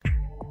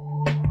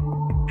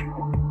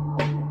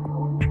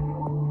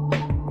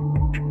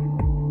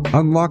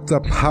Unlock the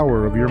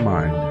power of your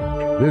mind.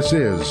 This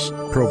is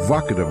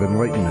Provocative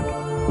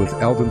Enlightenment with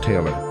Eldon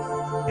Taylor.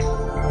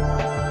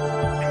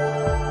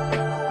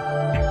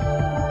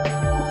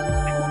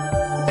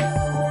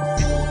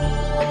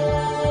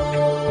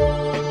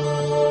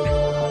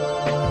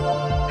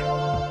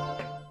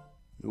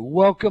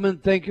 Welcome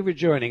and thank you for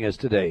joining us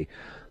today.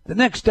 The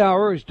next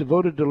hour is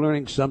devoted to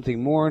learning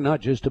something more,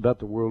 not just about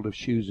the world of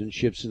shoes and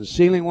ships and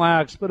sealing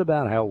wax, but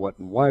about how, what,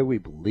 and why we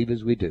believe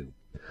as we do.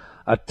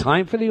 A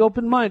time for the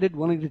open-minded,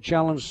 willing to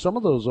challenge some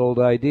of those old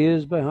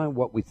ideas behind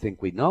what we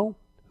think we know,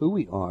 who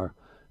we are,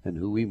 and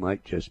who we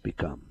might just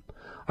become.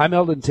 I'm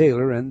Eldon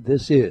Taylor, and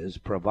this is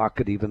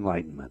Provocative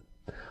Enlightenment.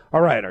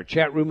 All right, our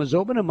chat room is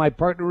open, and my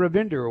partner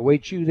Ravinder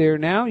awaits you there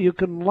now. You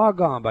can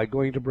log on by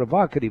going to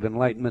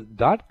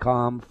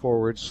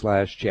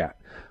provocativeenlightenment.com/chat.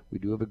 We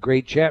do have a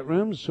great chat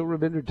room, so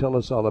Ravinder, tell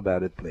us all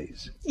about it,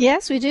 please.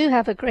 Yes, we do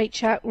have a great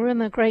chat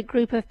room, a great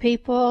group of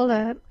people.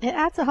 It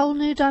adds a whole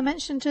new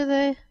dimension to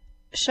the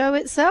show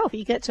itself.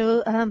 You get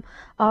to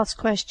ask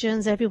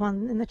questions.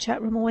 Everyone in the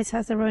chat room always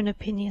has their own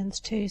opinions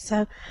too,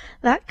 so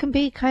that can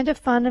be kind of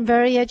fun and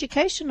very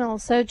educational.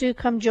 So do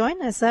come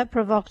join us at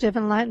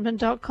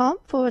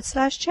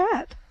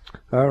provocativeenlightenment.com/chat.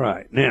 All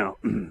right. Now,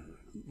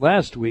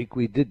 last week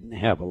we didn't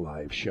have a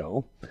live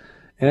show,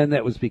 and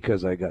that was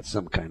because I got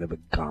some kind of a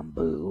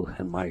gombo,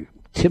 and my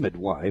timid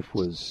wife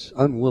was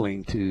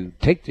unwilling to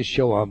take the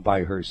show on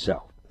by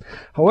herself.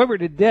 However,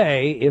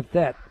 today, if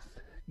that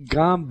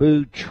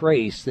gombo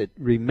trace that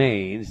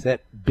remains,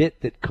 that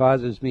bit that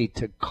causes me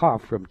to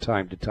cough from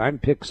time to time,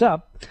 picks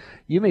up,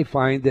 you may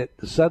find that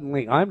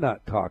suddenly I'm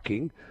not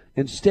talking.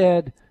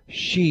 Instead,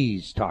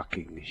 she's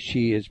talking.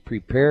 She is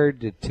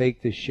prepared to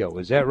take the show.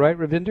 Is that right,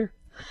 Ravinder?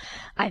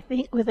 I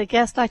think with a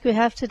guest like we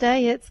have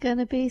today, it's going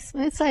to be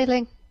smooth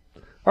sailing.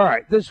 All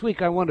right, this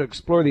week I want to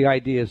explore the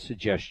idea of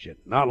suggestion.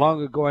 Not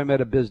long ago, I met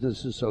a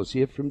business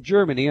associate from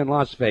Germany in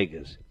Las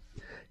Vegas.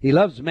 He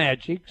loves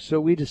magic, so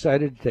we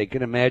decided to take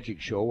in a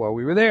magic show while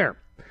we were there.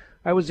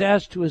 I was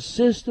asked to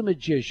assist the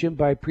magician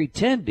by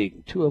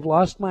pretending to have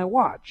lost my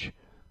watch,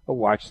 a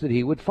watch that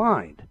he would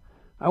find.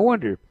 I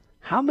wonder,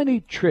 how many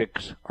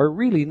tricks are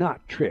really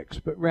not tricks,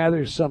 but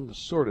rather some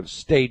sort of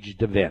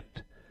staged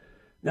event?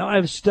 Now,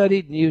 I've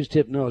studied and used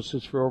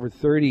hypnosis for over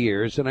 30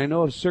 years, and I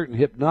know of certain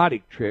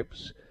hypnotic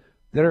tricks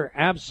that are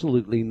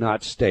absolutely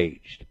not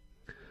staged.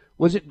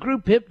 Was it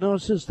group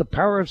hypnosis, the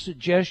power of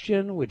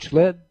suggestion, which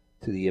led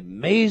to the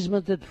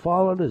amazement that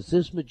followed as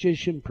this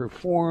magician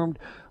performed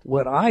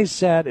what I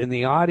sat in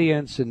the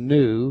audience and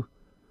knew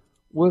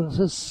was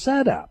a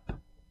setup?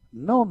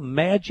 No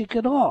magic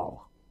at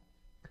all.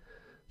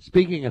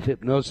 Speaking of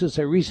hypnosis,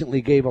 I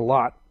recently gave a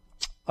lot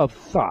of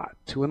thought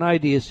to an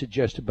idea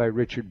suggested by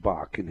Richard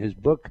Bach in his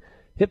book,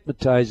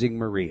 Hypnotizing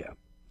Maria.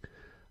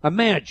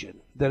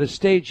 Imagine that a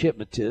stage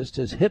hypnotist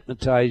has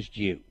hypnotized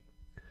you.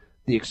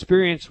 The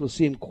experience will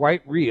seem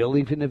quite real,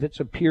 even if it's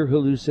a pure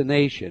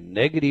hallucination,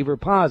 negative or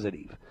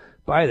positive.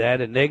 By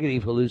that, a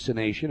negative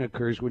hallucination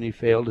occurs when you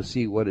fail to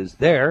see what is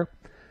there,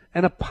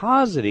 and a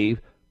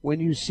positive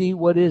when you see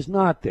what is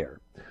not there.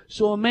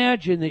 So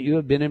imagine that you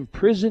have been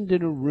imprisoned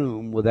in a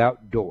room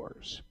without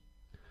doors.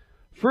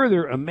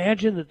 Further,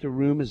 imagine that the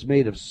room is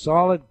made of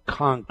solid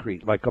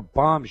concrete, like a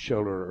bomb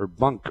shelter or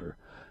bunker,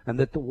 and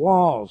that the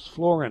walls,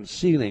 floor, and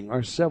ceiling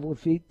are several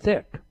feet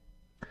thick.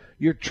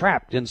 You're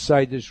trapped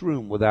inside this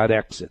room without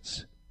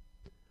exits.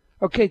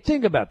 Okay,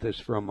 think about this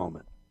for a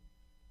moment.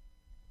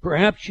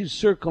 Perhaps you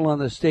circle on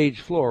the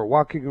stage floor,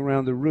 walking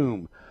around the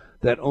room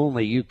that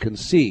only you can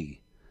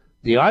see.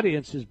 The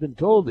audience has been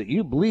told that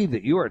you believe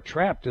that you are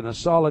trapped in a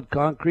solid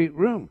concrete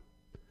room.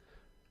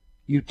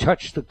 You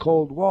touch the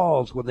cold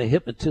walls when the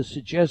hypnotist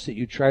suggests that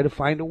you try to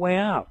find a way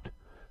out.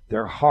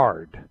 They're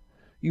hard.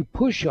 You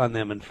push on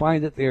them and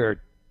find that they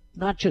are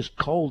not just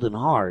cold and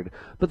hard,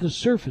 but the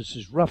surface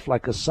is rough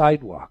like a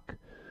sidewalk,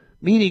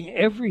 meeting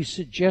every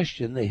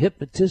suggestion the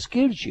hypnotist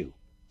gives you.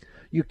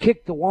 You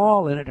kick the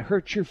wall and it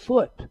hurts your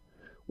foot.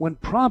 When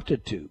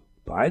prompted to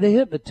by the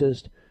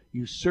hypnotist,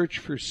 you search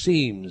for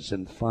seams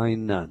and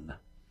find none.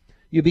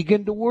 You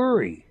begin to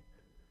worry.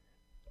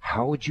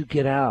 How would you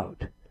get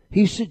out?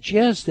 He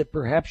suggests that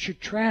perhaps you're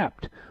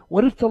trapped.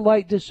 What if the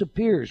light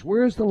disappears?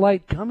 Where is the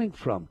light coming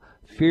from?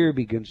 Fear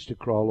begins to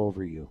crawl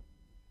over you.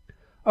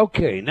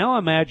 Okay, now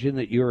imagine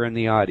that you're in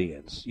the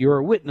audience. You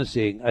are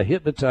witnessing a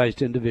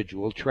hypnotized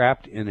individual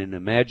trapped in an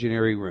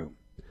imaginary room.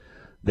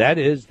 That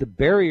is, the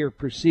barrier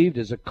perceived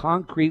as a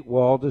concrete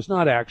wall does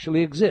not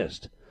actually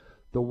exist.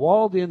 The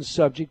walled-in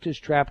subject is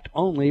trapped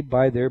only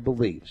by their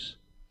beliefs.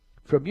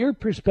 From your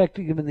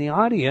perspective in the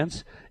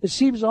audience, it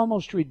seems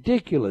almost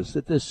ridiculous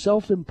that this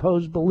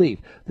self-imposed belief,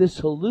 this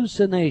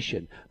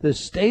hallucination, this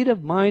state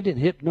of mind in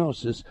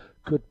hypnosis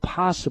could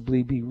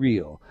possibly be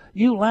real.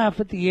 You laugh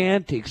at the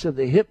antics of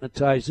the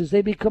hypnotized as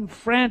they become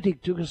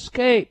frantic to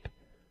escape.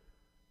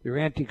 Their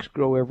antics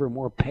grow ever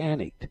more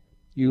panicked.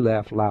 You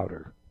laugh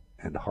louder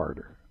and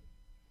harder.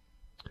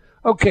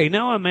 Okay,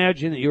 now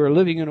imagine that you are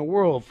living in a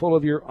world full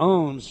of your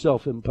own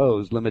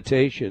self-imposed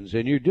limitations,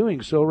 and you're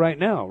doing so right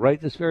now,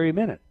 right this very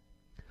minute.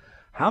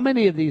 How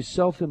many of these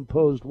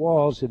self-imposed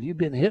walls have you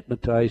been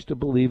hypnotized to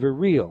believe are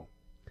real?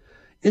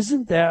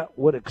 Isn't that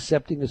what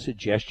accepting a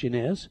suggestion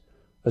is?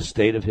 A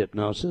state of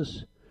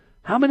hypnosis?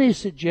 How many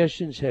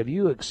suggestions have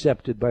you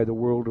accepted by the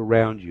world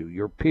around you,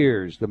 your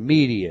peers, the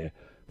media,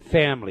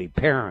 family,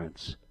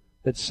 parents,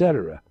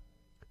 etc.,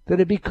 that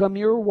have become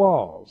your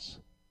walls,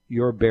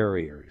 your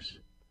barriers?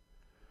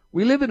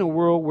 We live in a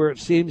world where it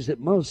seems that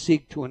most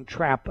seek to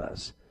entrap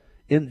us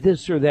in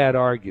this or that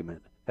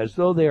argument, as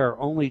though they are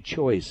only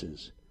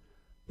choices.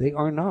 They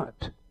are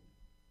not.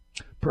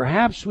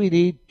 Perhaps we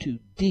need to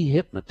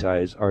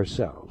dehypnotize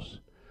ourselves.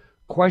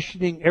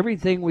 Questioning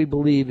everything we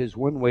believe is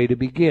one way to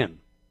begin.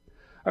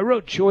 I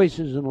wrote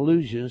Choices and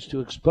Illusions to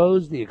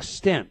expose the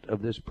extent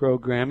of this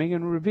programming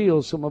and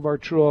reveal some of our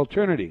true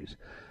alternatives.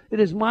 It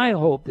is my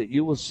hope that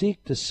you will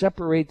seek to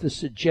separate the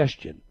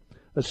suggestion,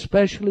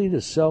 especially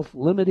the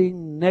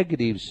self-limiting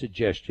negative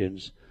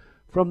suggestions,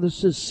 from the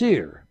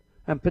sincere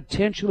and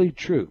potentially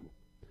true.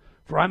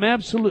 For I'm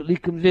absolutely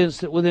convinced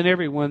that within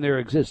everyone there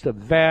exists a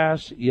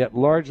vast yet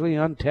largely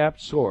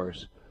untapped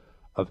source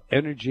of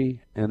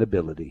energy and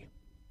ability.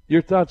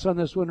 Your thoughts on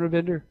this one,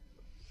 Ravinder?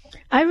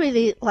 I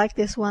really like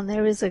this one.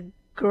 There is a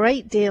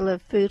great deal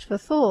of food for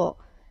thought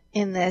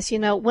in this. You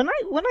know, when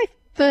I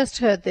first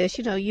heard this,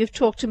 you know, you've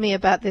talked to me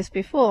about this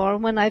before,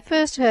 and when I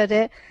first heard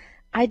it,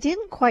 I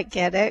didn't quite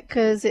get it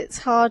because it's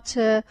hard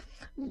to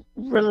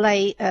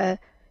relate a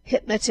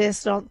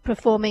hypnotist on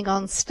performing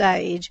on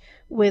stage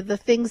with the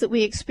things that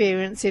we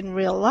experience in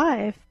real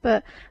life.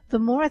 But the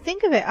more I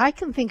think of it, I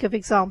can think of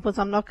examples.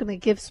 I'm not going to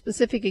give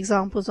specific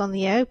examples on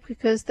the air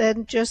because they're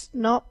just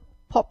not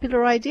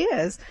popular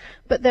ideas.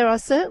 But there are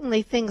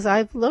certainly things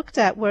I've looked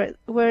at where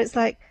it's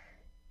like,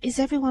 is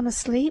everyone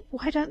asleep?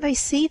 Why don't they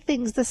see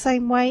things the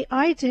same way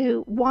I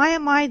do? Why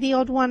am I the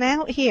odd one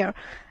out here?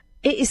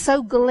 It is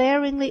so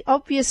glaringly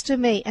obvious to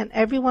me, and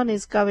everyone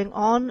is going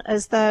on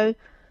as though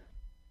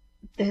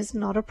there's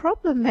not a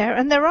problem there.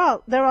 And there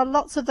are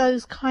lots of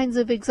those kinds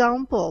of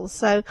examples.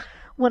 So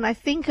when I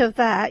think of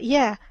that,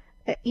 yeah,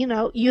 you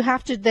know, you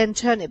have to then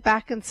turn it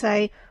back and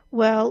say,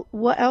 well,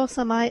 what else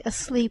am I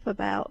asleep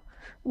about?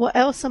 What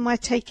else am I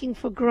taking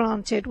for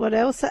granted? What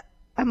else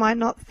am I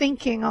not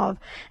thinking of?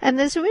 And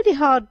there's a really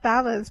hard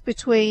balance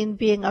between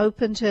being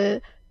open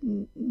to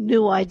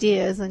new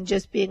ideas and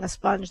just being a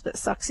sponge that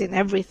sucks in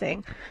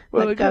everything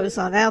that goes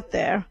on out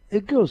there.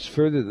 It goes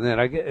further than that.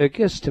 I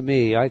guess to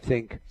me, I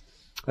think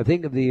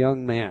of the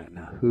young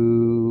man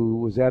who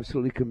was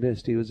absolutely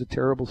convinced he was a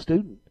terrible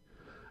student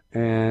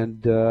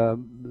and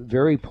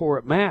very poor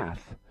at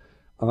math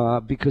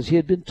because he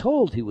had been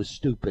told he was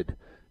stupid.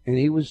 And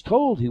he was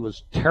told he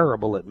was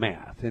terrible at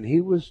math. And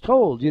he was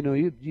told, you know,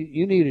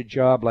 you need a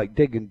job like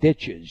digging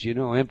ditches, you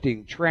know,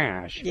 emptying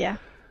trash. Yeah.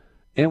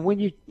 And when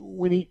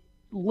he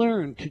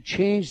learned to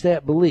change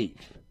that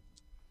belief,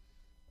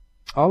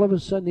 all of a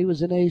sudden he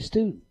was an A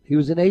student. He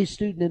was an A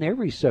student in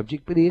every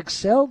subject, but he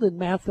excelled in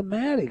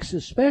mathematics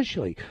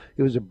especially.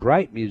 He was a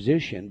bright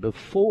musician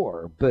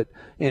before, but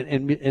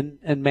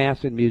and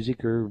math and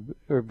music are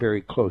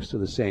very close to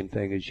the same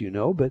thing, as you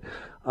know. But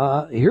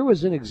here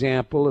was an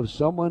example of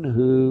someone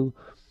who,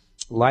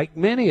 like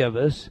many of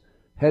us,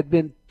 had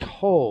been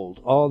told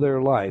all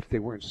their life they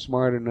weren't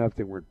smart enough,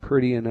 they weren't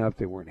pretty enough,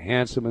 they weren't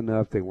handsome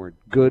enough, they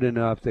weren't good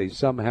enough, they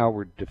somehow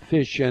were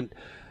deficient,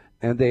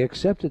 and they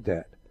accepted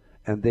that.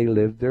 And they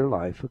lived their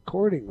life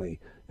accordingly.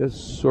 It's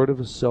sort of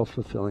a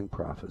self-fulfilling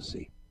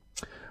prophecy.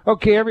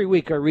 Okay, every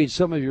week I read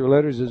some of your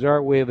letters as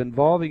our way of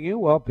involving you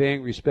while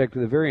paying respect to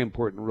the very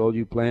important role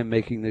you play in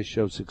making this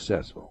show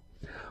successful.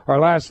 Our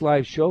last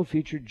live show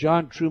featured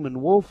John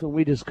Truman Wolfe, and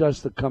we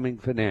discussed the coming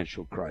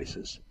financial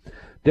crisis.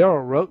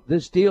 Daryl wrote,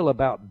 "This deal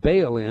about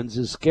bail-ins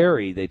is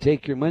scary. They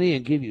take your money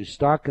and give you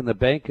stock in the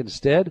bank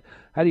instead.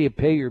 How do you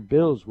pay your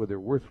bills with their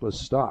worthless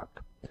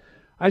stock?"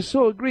 I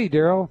so agree,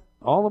 Daryl.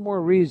 All the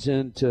more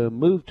reason to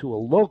move to a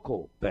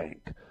local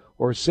bank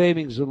or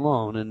savings and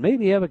loan and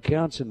maybe have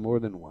accounts in more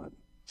than one.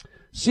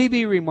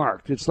 CB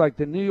remarked, "It's like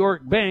the New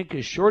York bank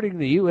is shorting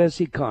the U.S.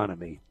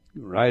 economy."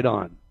 Right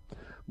on.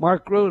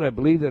 Mark wrote, "I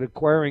believe that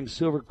acquiring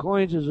silver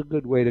coins is a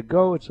good way to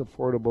go. It's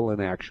affordable in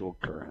actual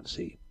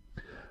currency."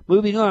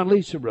 Moving on,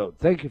 Lisa wrote,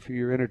 "Thank you for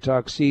your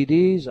Intertalk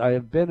CDs. I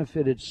have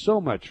benefited so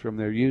much from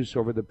their use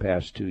over the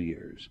past 2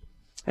 years."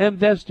 And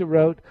Vesta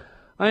wrote,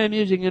 "I am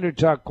using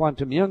Intertalk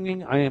Quantum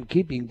Younging. I am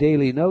keeping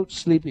daily notes,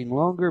 sleeping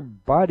longer,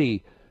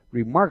 body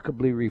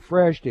remarkably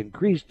refreshed,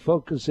 increased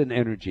focus and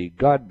energy.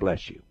 God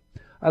bless you."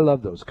 I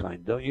love those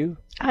kind, don't you?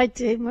 I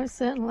do, most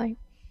certainly.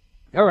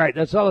 All right,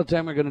 that's all the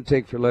time we're going to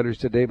take for letters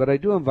today, but I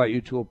do invite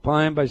you to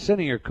opine by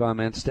sending your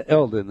comments to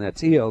Eldon,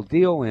 that's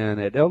ELDON,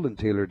 at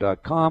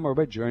eldontaylor.com, or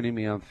by joining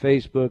me on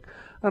Facebook.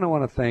 And I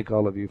want to thank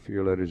all of you for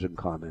your letters and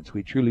comments.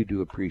 We truly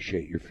do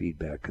appreciate your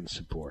feedback and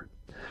support.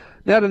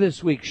 Now to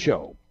this week's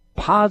show.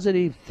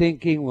 Positive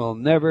thinking will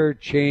never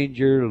change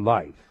your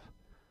life.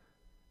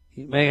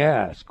 You may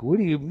ask, what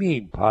do you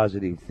mean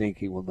positive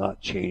thinking will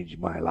not change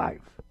my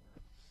life?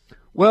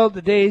 Well,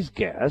 today's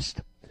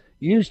guest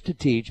used to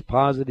teach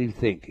positive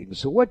thinking,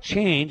 so what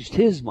changed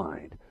his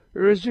mind?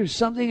 Or is there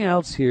something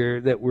else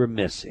here that we're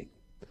missing?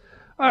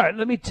 All right,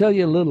 let me tell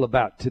you a little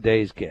about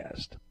today's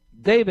guest.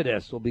 David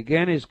Essel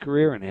began his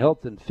career in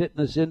health and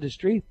fitness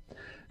industry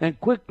and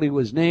quickly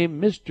was named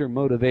Mr.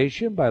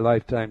 Motivation by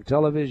Lifetime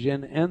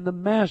Television and the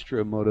Master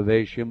of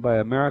Motivation by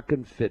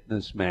American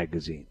Fitness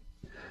Magazine.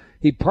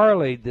 He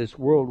parlayed this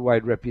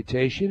worldwide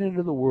reputation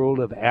into the world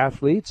of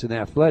athletes and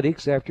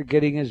athletics after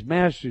getting his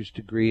master's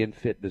degree in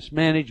fitness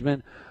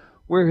management,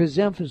 where his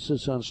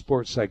emphasis on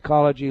sports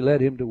psychology led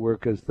him to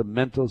work as the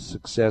mental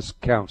success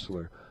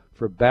counselor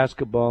for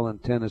basketball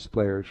and tennis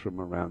players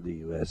from around the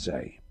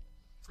USA.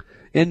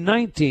 In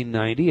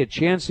 1990, a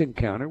chance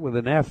encounter with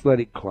an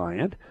athletic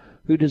client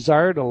who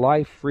desired a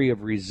life free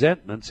of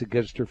resentments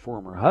against her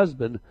former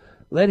husband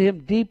led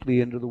him deeply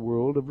into the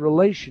world of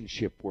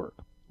relationship work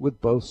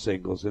with both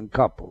singles and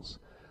couples.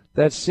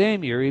 That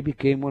same year, he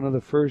became one of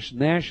the first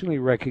nationally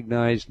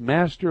recognized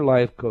master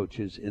life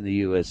coaches in the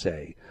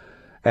USA,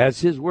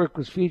 as his work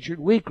was featured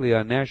weekly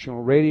on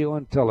national radio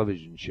and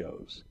television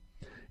shows.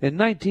 In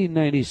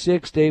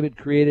 1996, David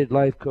created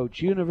Life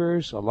Coach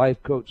Universe, a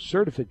life coach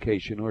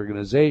certification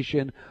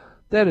organization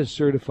that has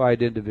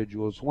certified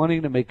individuals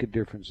wanting to make a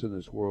difference in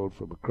this world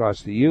from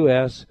across the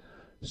U.S.,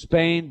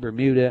 Spain,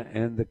 Bermuda,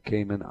 and the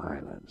Cayman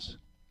Islands.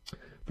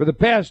 For the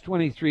past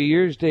 23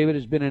 years, David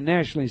has been a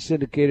nationally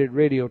syndicated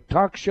radio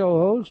talk show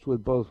host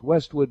with both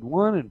Westwood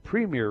One and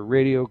Premier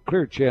Radio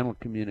Clear Channel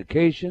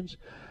Communications.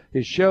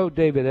 His show,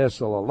 David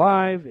Essel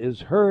Alive,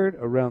 is heard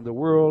around the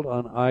world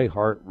on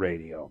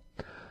iHeartRadio.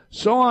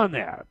 So on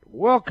that,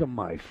 welcome,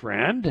 my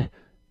friend,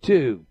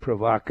 to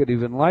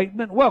Provocative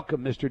Enlightenment.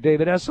 Welcome, Mr.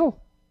 David Essel.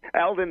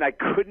 Eldon, I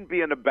couldn't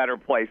be in a better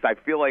place. I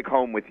feel like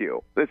home with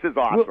you. This is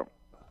awesome.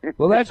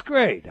 Well, that's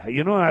great.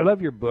 You know, I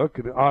love your book,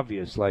 and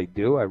obviously I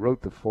do. I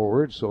wrote the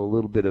foreword, so a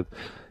little bit of,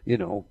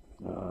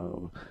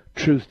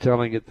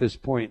 truth-telling at this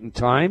point in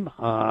time.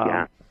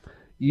 Yeah.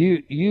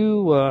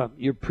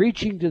 You're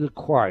preaching to the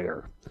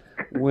choir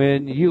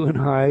when you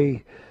and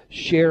I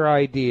share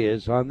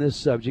ideas on this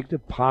subject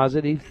of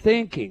positive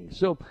thinking.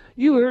 So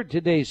you heard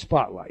today's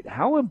spotlight.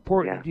 How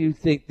important do you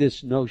think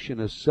this notion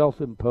of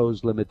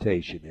self-imposed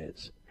limitation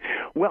is?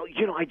 Well,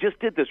 I just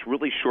did this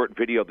really short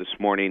video this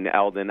morning,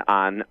 Eldon,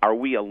 on are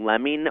we a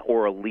lemming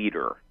or a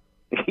leader?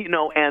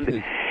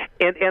 And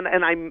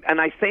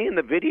I say in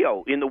the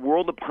video, in the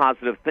world of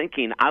positive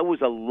thinking, I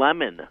was a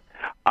lemon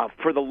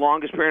for the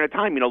longest period of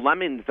time.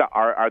 Lemmings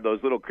are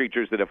those little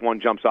creatures that if one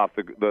jumps off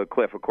the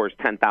cliff, of course,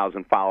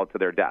 10,000 follow to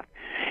their death.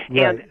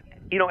 Right.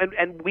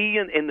 And we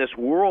in this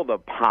world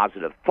of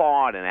positive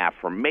thought and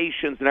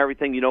affirmations and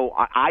everything,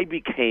 I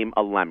became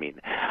a lemming.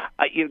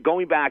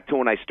 Going back to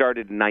when I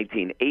started in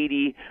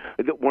 1980,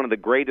 one of the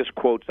greatest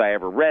quotes I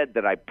ever read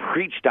that I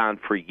preached on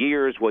for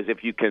years was,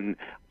 if you can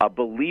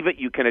believe it,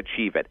 you can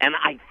achieve it. And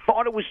I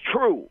thought it was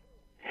true.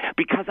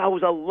 Because I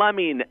was a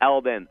lemming,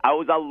 Eldon. I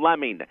was a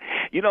lemming.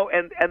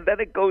 And then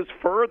it goes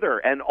further,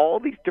 and all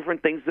these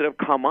different things that have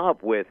come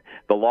up with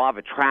the law of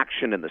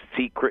attraction and The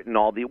Secret and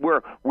all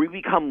where we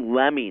become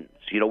lemmings.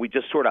 We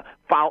just sort of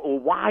follow. Well,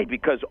 why?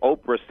 Because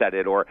Oprah said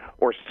it or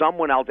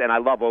someone else, and I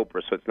love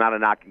Oprah, so it's not a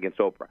knock against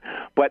Oprah.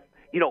 But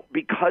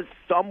because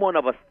someone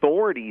of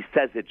authority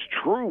says it's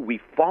true, we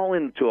fall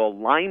into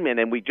alignment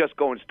and we just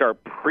go and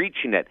start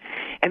preaching it.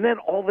 And then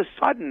all of a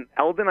sudden,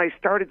 Eldon, I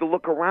started to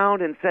look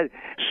around and said,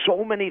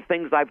 so many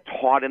things I've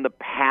taught in the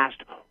past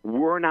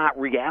were not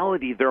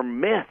reality. They're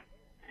myth.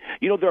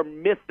 They're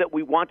myth that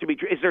we want to be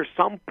true. Is there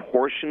some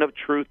portion of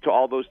truth to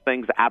all those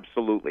things?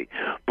 Absolutely.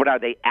 But are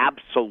they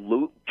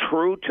absolute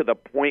true to the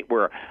point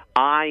where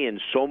I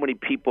and so many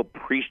people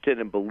preached it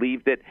and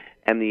believed it?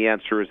 And the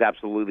answer is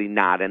absolutely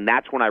not. And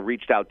that's when I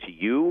reached out to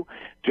you,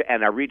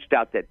 and I reached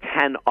out to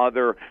 10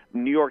 other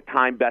New York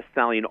Times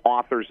best-selling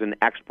authors and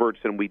experts,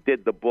 and we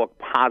did the book,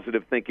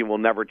 Positive Thinking Will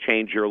Never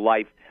Change Your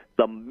Life,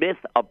 the myth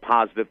of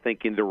positive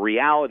thinking, the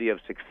reality of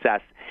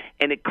success.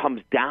 And it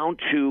comes down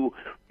to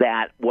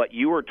that, what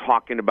you were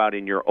talking about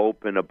in your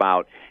open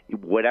about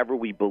whatever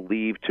we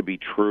believe to be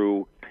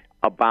true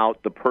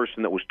about the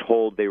person that was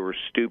told they were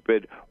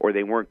stupid or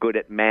they weren't good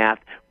at math.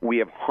 We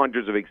have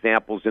hundreds of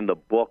examples in the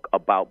book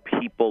about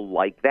people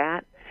like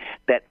that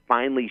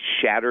finally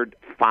shattered,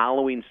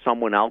 following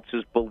someone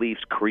else's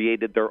beliefs,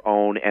 created their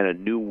own, and a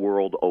new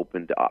world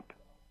opened up.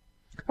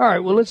 All right,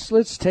 well,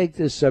 let's take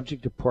this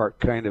subject apart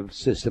kind of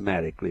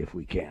systematically if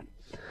we can.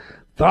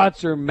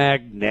 Thoughts are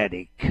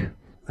magnetic.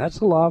 That's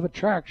the law of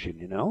attraction,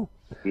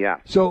 Yeah.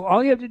 So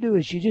all you have to do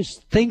is you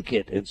just think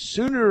it, and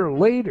sooner or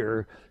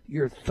later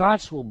your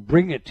thoughts will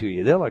bring it to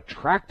you. They'll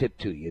attract it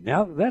to you.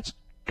 Now, that's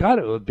got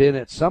to have been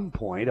at some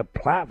point a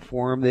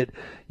platform that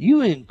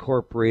you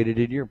incorporated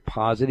in your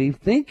positive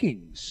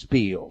thinking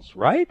spiels,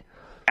 right?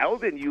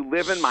 Eldon, you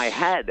live in my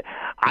head.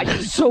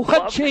 So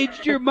what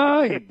changed your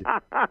mind?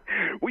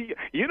 Well,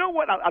 you know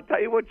what? I'll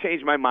tell you what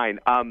changed my mind.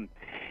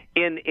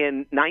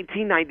 In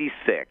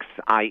 1996,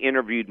 I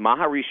interviewed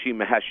Maharishi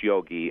Mahesh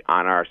Yogi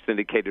on our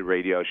syndicated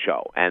radio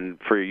show. And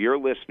for your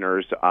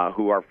listeners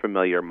who are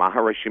familiar,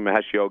 Maharishi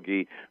Mahesh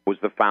Yogi was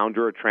the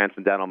founder of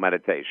Transcendental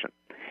Meditation.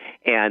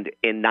 And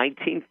in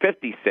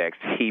 1956,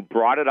 he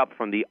brought it up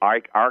from the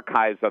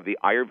archives of the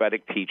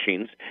Ayurvedic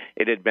teachings.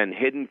 It had been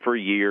hidden for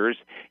years.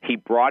 He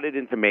brought it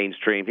into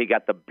mainstream. He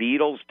got the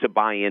Beatles to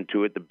buy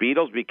into it. The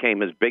Beatles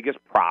became his biggest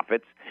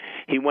prophets.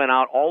 He went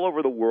out all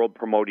over the world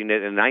promoting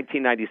it. In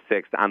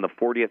 1996, on the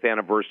 40th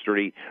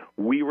anniversary,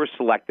 we were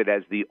selected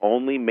as the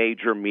only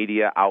major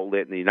media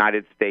outlet in the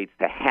United States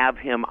to have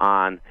him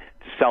on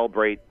to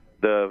celebrate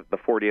the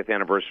 40th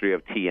anniversary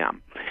of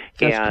TM.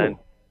 That's and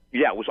cool.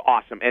 Yeah, it was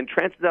awesome. And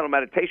transcendental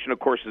meditation, of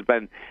course, has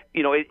been,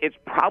 it's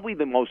probably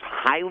the most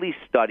highly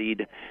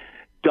studied,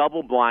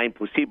 double-blind,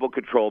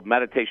 placebo-controlled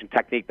meditation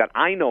technique that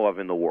I know of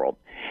in the world.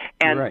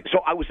 And Right. so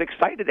I was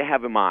excited to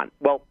have him on.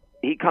 Well,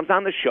 he comes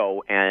on the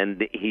show,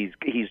 and he's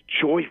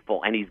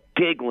joyful, and he's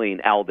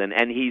giggling, Eldon,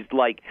 and he's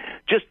like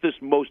just this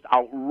most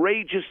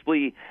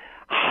outrageously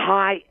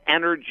high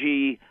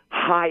energy,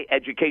 high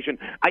education.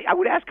 I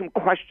would ask him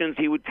questions.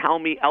 He would tell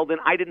me, Eldon,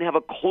 I didn't have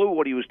a clue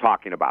what he was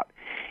talking about.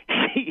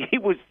 He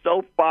was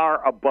so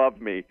far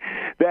above me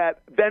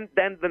that then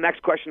the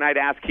next question I'd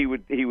ask, he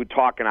would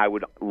talk, and I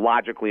would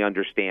logically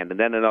understand, and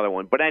then another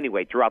one. But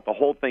anyway, throughout the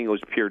whole thing, it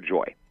was pure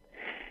joy.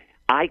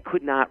 I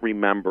could not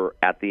remember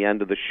at the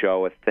end of the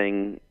show a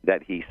thing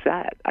that he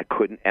said. I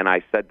couldn't, and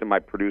I said to my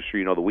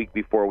producer, the week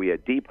before we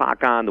had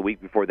Deepak on, the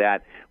week before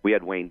that we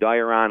had Wayne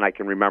Dyer on. I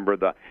can remember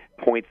the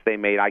points they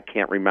made. I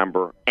can't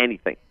remember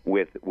anything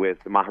with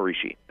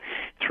Maharishi.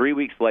 3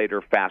 weeks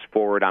later, fast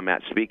forward, I'm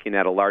speaking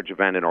at a large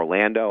event in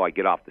Orlando. I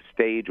get off the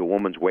stage. A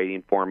woman's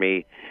waiting for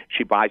me.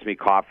 She buys me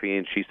coffee,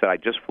 and she said, I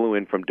just flew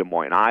in from Des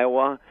Moines,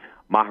 Iowa,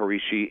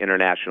 Maharishi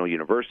International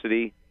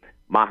University.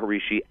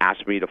 Maharishi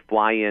asked me to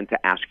fly in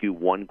to ask you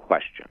one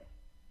question.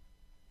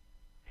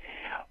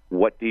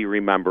 What do you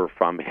remember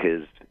from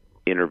his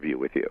interview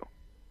with you?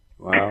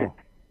 Wow.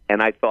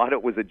 And I thought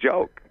it was a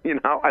joke.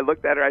 I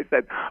looked at her, I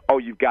said, oh,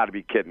 you've got to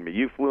be kidding me.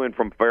 You flew in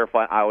from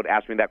Fairfield, Iowa to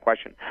ask me that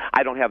question.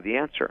 I don't have the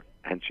answer.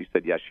 And she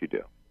said, yes, you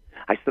do.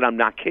 I said, I'm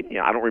not kidding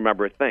you. I don't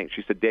remember a thing.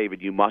 She said,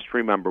 David, you must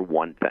remember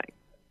one thing.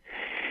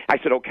 I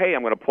said, okay,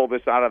 I'm going to pull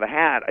this out of the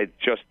hat. It's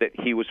just that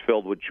he was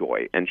filled with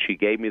joy. And she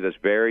gave me this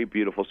very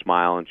beautiful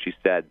smile, and she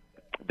said,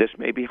 this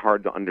may be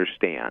hard to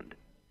understand,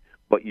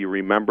 but you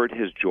remembered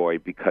his joy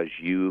because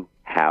you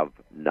have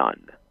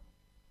none.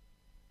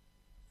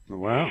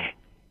 Wow.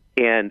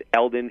 And,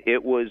 Eldon,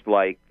 it was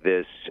like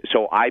this.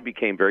 So I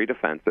became very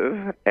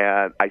defensive,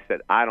 and I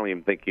said, I don't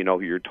even think you know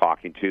who you're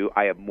talking to.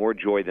 I have more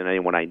joy than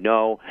anyone I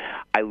know.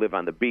 I live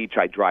on the beach.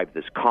 I drive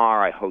this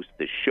car. I host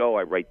this show.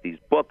 I write these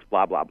books,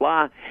 blah, blah,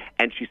 blah.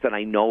 And she said,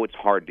 I know it's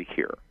hard to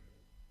hear.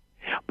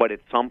 But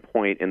at some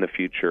point in the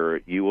future,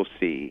 you will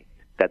see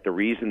that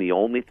the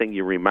only thing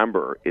you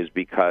remember is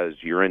because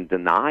you're in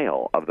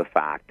denial of the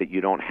fact that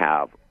you don't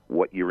have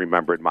what you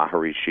remembered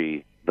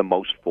Maharishi the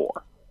most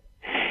for.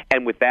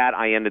 And with that,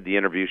 I ended the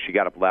interview. She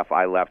got up, left.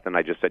 I left, and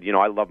I just said,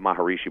 I love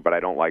Maharishi, but I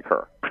don't like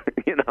her.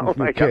 Okay.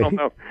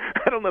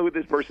 I don't know who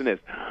this person is.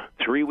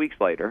 3 weeks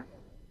later,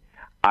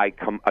 I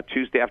come a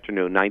Tuesday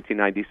afternoon,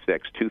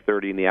 1996,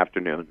 2:30 in the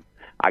afternoon.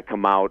 I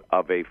come out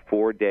of a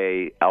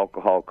 4-day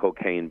alcohol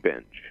cocaine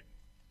binge,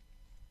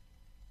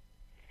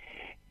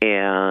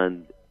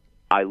 and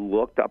I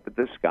looked up at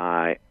the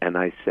sky and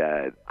I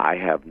said, I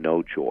have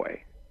no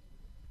joy.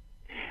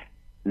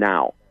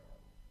 Now,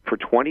 for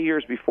 20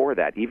 years before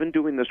that, even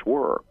doing this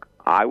work,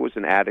 I was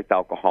an addict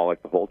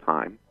alcoholic the whole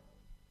time.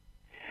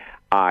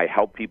 I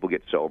helped people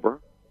get sober.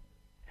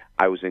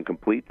 I was in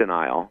complete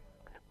denial.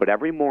 But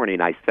every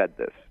morning I said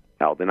this,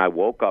 Eldon. I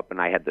woke up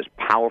and I had this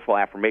powerful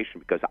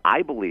affirmation because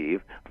I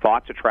believe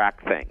thoughts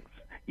attract things.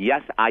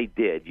 Yes, I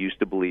used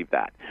to believe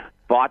that.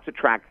 Thoughts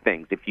attract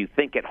things. If you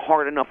think it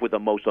hard enough with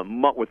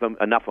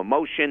enough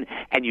emotion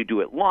and you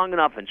do it long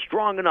enough and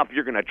strong enough,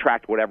 you're going to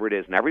attract whatever it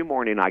is. And every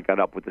morning I got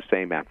up with the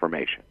same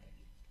affirmation.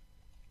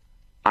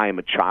 I am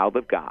a child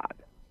of God,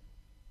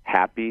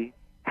 happy,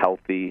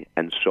 healthy,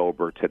 and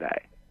sober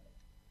today.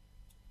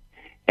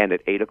 And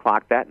at 8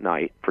 o'clock that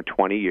night, for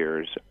 20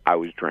 years, I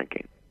was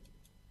drinking.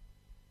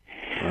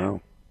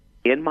 Wow.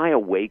 In my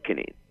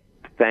awakening,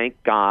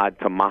 thank God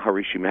to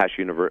Maharishi Mahesh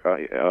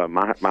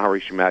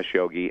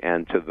Yogi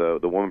and to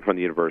the woman from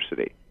the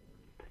university.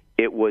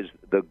 It was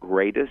the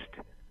greatest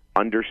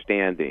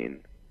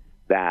understanding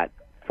that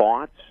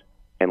thoughts,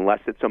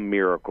 unless it's a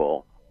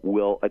miracle,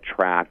 will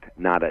attract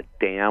not a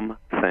damn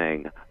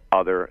thing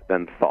other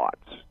than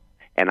thoughts.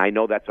 And I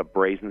know that's a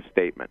brazen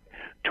statement.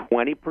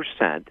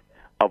 20%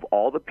 of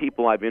all the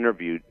people I've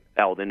interviewed,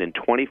 Eldon, in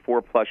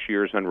 24-plus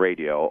years on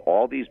radio,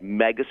 all these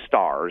mega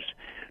stars,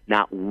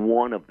 not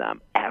one of them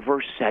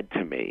ever said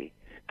to me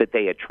that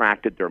they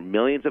attracted their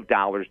millions of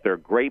dollars, their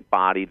great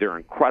body, their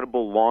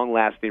incredible,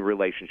 long-lasting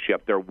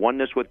relationship, their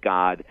oneness with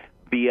God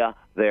via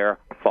their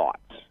thoughts.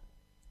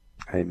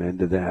 Amen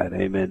to that.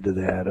 Amen to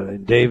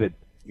that. David,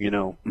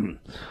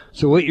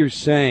 so what you're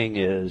saying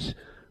is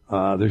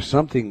there's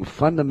something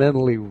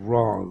fundamentally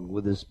wrong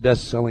with this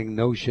best-selling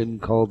notion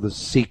called The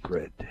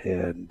Secret.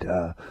 And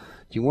do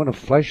you want to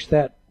flesh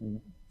that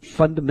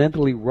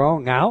fundamentally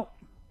wrong out?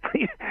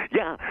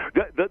 Yeah.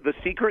 The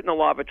secret in the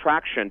law of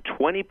attraction,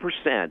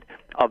 20%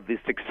 of the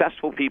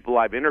successful people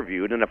I've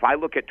interviewed, and if I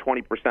look at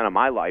 20% of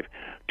my life,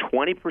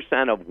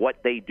 20% of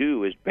what they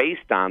do is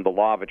based on the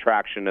law of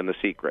attraction and the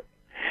secret.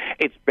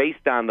 It's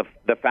based on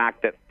the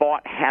fact that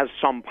thought has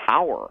some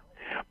power,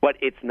 but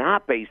it's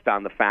not based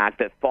on the fact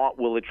that thought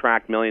will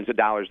attract millions of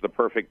dollars, the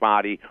perfect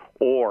body,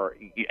 or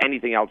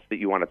anything else that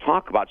you want to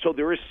talk about. So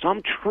there is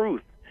some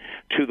truth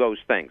to those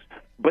things,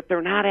 but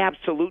they're not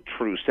absolute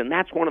truths, and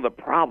that's one of the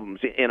problems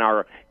in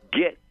our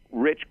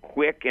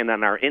get-rich-quick and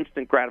in our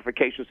instant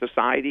gratification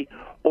society.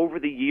 Over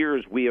the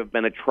years, we have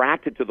been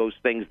attracted to those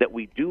things that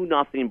we do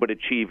nothing but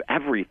achieve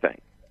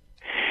everything.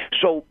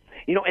 So,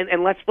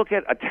 and let's look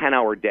at a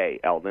 10-hour day,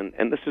 Eldon,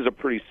 and this is a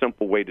pretty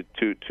simple way to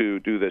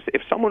do this.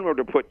 If someone were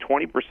to put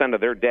 20%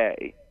 of their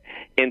day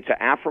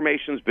into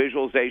affirmations,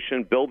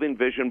 visualization, building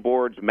vision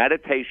boards,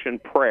 meditation,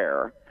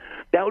 prayer,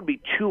 that would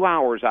be 2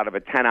 hours out of a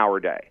 10-hour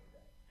day.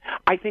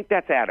 I think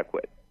that's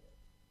adequate.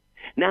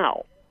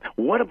 Now,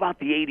 what about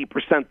the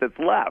 80% that's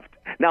left?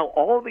 Now,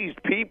 all these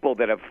people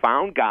that have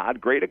found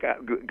God,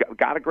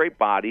 got a great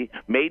body,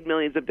 made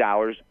millions of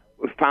dollars,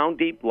 found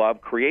deep love,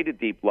 created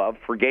deep love,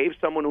 forgave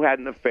someone who had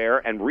an affair,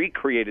 and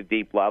recreated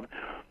deep love,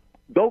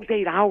 those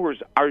 8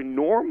 hours are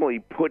normally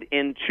put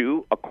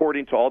into,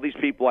 according to all these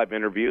people I've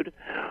interviewed,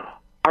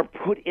 are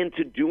put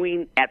into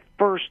doing at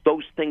first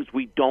those things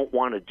we don't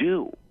want to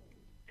do.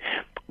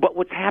 But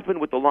what's happened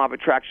with the law of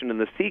attraction and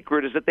the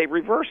secret is that they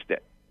reversed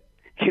it.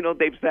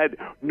 They've said,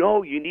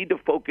 no, you need to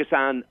focus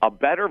on a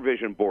better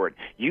vision board,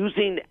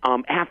 using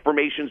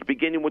affirmations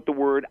beginning with the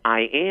word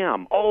I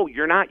am. Oh,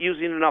 you're not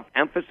using enough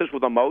emphasis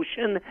with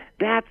emotion?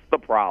 That's the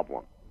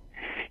problem.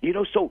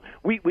 So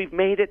we've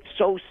made it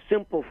so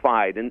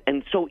simplified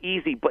and so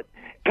easy, but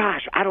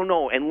gosh, I don't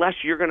know, unless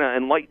you're going to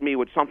enlighten me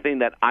with something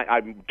that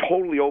I'm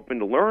totally open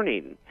to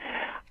learning,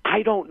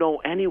 I don't know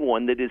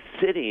anyone that is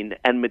sitting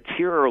and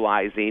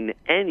materializing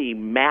any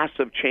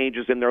massive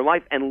changes in their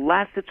life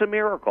unless it's a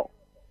miracle.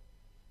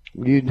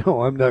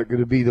 I'm not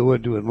going to be the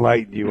one to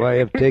enlighten you. I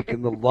have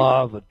taken the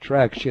law of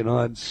attraction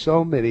on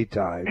so many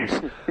times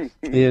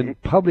in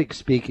public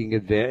speaking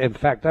events. In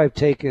fact, I've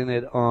taken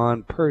it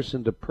on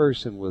person to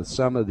person with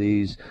some of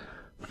these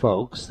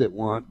folks that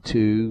want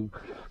to.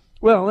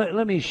 Well,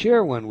 let me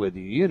share one with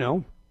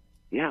you.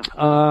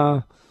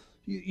 Yeah.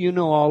 You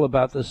know all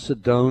about the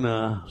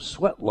Sedona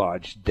Sweat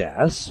Lodge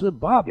deaths.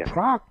 Bob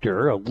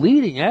Proctor, a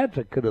leading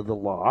advocate of the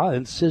law,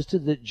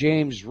 insisted that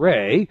James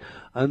Ray,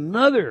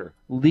 another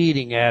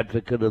leading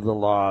advocate of the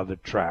law of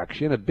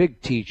attraction, a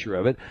big teacher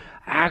of it,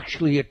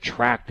 actually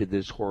attracted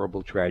this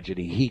horrible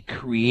tragedy. He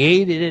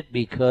created it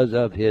because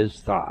of his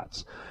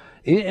thoughts.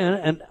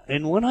 And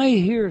when I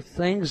hear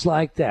things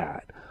like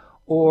that,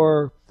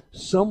 or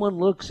someone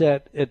looks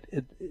at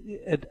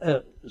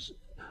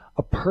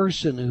a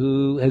person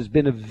who has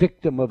been a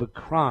victim of a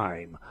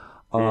crime,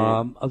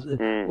 or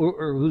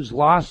who's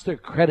lost their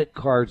credit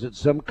cards at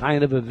some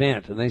kind of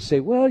event, and they say,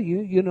 well,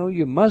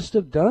 you must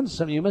have done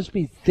something. You must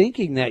be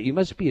thinking that. You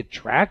must be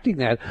attracting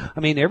that. I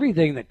mean,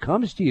 everything that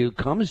comes to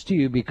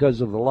you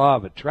because of the law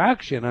of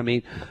attraction. I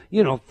mean,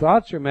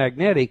 thoughts are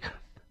magnetic.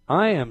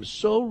 I am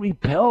so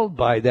repelled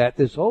by that.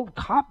 This old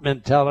cop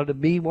mentality to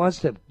me wants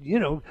to,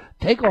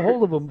 take a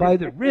hold of them by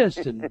the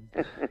wrist. And,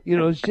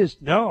 it's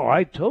just, no,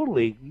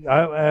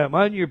 I'm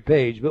on your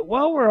page. But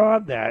while we're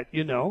on that,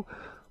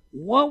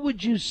 what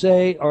would you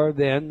say are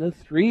then the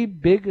three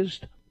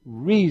biggest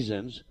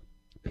reasons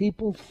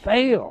people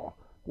fail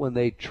when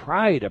they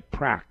try to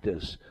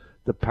practice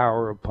the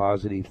power of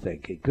positive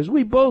thinking? Because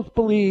we both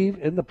believe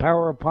in the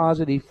power of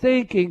positive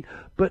thinking,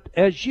 but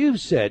as you've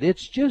said,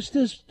 it's just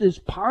this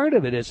part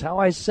of it. It's how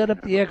I set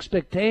up the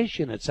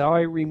expectation. It's how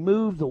I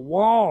remove the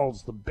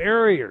walls, the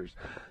barriers,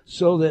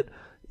 so that,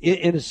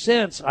 in a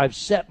sense, I've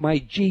set my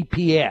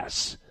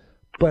GPS.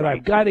 But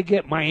I've got to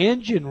get my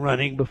engine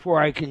running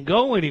before I can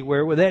go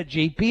anywhere with that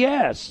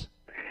GPS.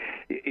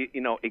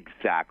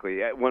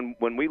 Exactly.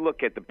 When we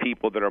look at the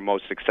people that are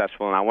most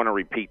successful, and I want to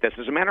repeat this,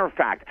 as a matter of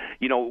fact,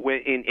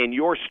 in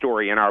your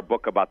story in our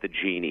book about the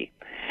genie,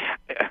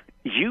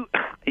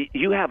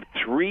 you have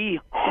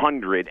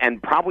 300,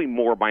 and probably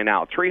more by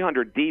now,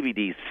 300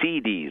 DVDs,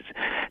 CDs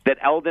that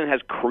Eldon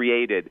has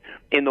created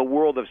in the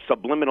world of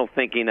subliminal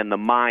thinking and the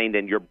mind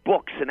and your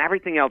books and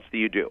everything else that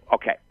you do.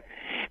 Okay.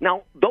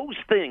 Now, those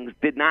things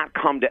did not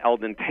come to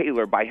Eldon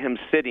Taylor by him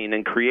sitting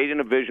and creating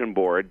a vision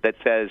board that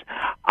says,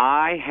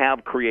 I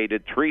have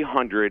created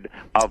 300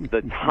 of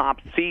the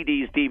top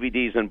CDs,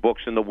 DVDs, and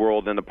books in the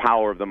world and the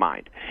power of the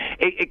mind.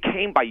 It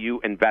came by you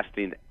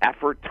investing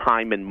effort,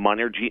 time, and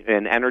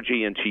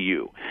energy into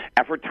you.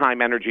 Effort,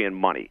 time, energy, and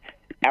money.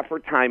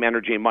 Effort, time,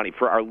 energy, and money.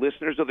 For our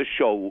listeners of the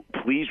show,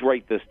 please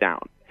write this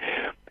down.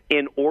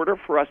 In order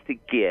for us to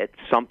get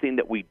something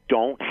that we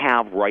don't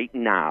have right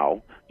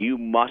now, you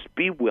must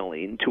be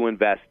willing to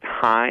invest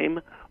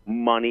time,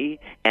 money,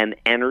 and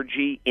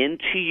energy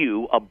into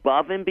you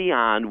above and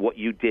beyond what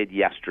you did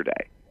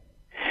yesterday.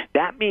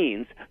 That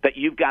means that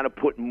you've got to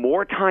put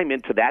more time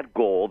into that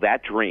goal,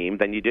 that dream,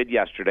 than you did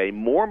yesterday,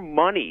 more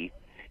money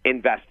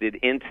invested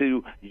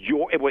into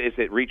is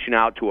it reaching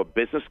out to a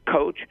business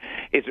coach?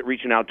 Is it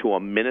reaching out to a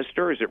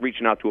minister? Is it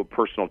reaching out to a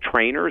personal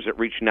trainer? Is it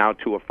reaching out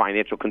to a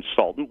financial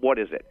consultant? What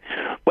is it?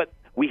 But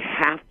we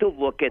have to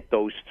look at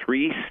those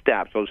 3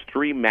 steps, those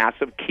 3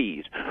 massive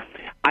keys.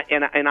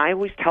 And I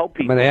always tell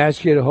people... I'm going to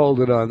ask you to hold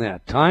it on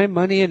that. Time,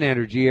 money, and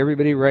energy.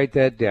 Everybody write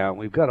that down.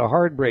 We've got a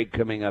hard break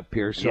coming up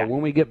here, so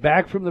when we get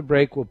back from the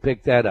break, we'll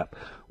pick that up.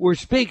 We're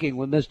speaking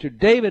with Mr.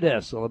 David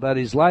Essel about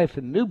his life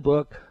and new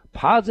book,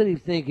 Positive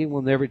Thinking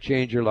Will Never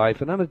Change Your Life.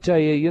 And I'm going to tell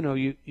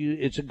you,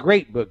 it's a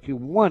great book. You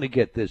want to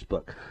get this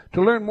book.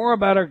 To learn more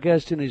about our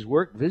guest and his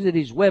work, visit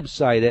his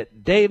website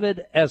at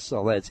David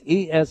Essel. That's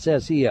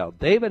E-S-S-E-L,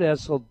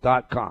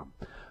 davidessel.com.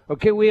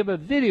 Okay, we have a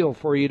video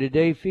for you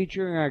today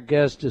featuring our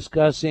guest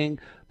discussing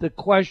the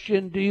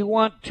question, do you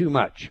want too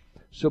much?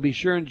 So be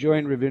sure and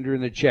join Ravinder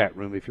in the chat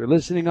room. If you're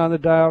listening on the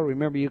dial,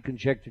 remember you can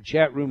check the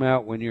chat room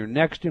out when you're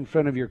next in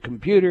front of your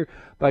computer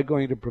by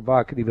going to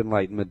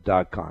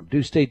provocativeenlightenment.com.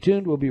 Do stay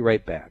tuned. We'll be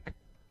right back.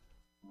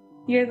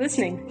 You're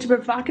listening to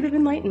Provocative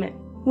Enlightenment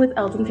with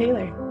Eldon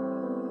Taylor.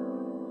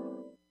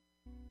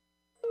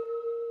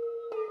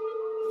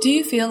 Do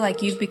you feel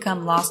like you've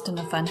become lost in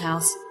a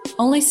funhouse,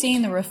 only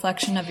seeing the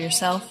reflection of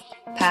yourself,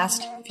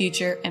 past,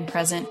 future, and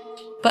present,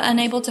 but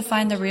unable to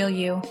find the real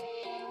you?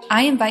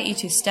 I invite you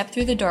to step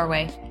through the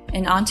doorway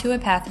and onto a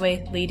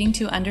pathway leading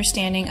to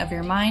understanding of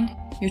your mind,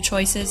 your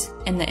choices,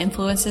 and the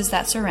influences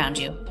that surround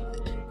you.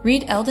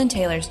 Read Eldon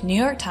Taylor's New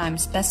York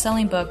Times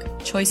bestselling book,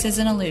 Choices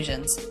and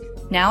Illusions.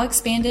 Now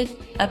expanded,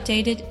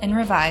 updated, and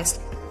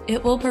revised,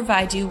 it will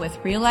provide you with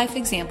real-life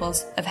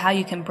examples of how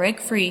you can break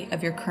free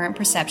of your current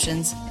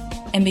perceptions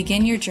and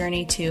begin your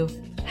journey to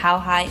How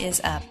High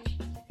Is Up.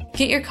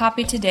 Get your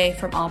copy today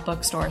from all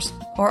bookstores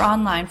or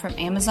online from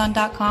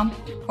Amazon.com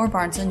or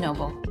Barnes &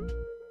 Noble.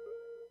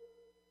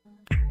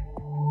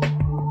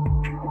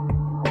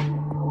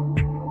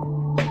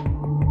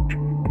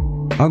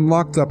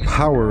 Unlock the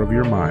power of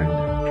your mind.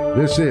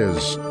 This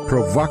is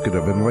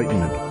Provocative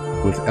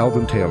Enlightenment with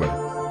Eldon Taylor.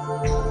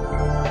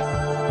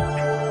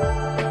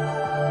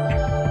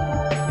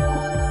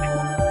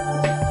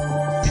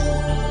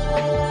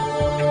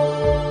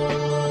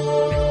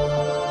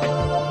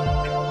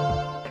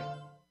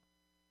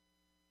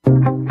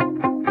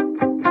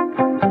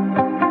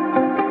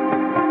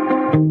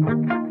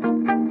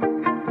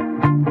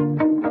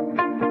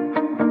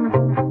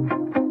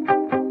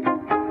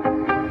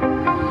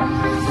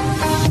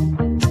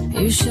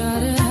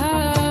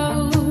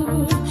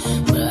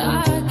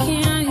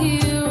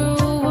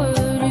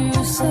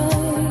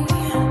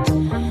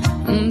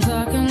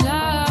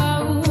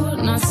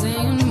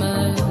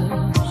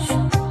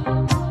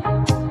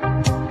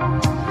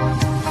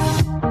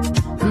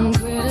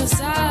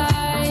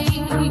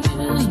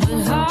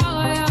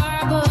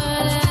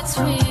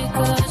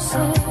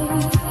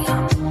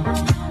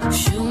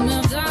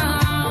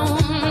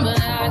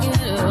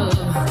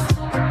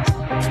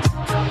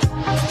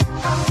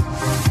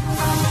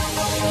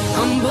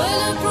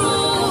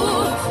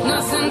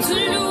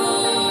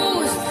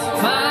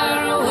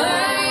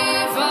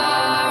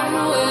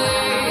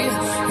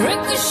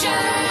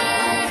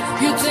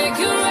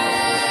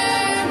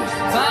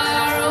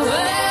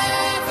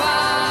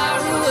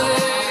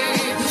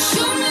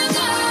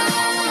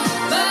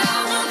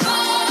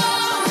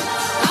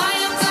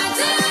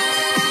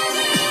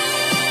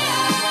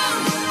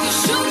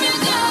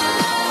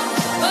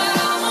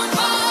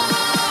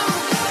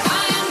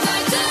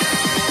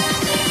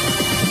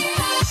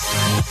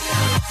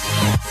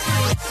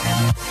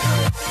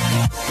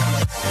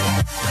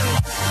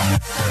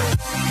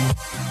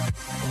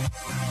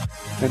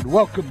 And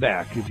welcome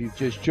back. If you've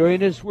just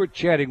joined us, we're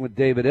chatting with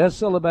David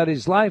Essel about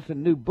his life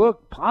and new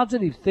book,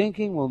 Positive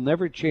Thinking Will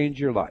Never Change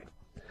Your Life.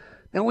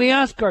 Now, we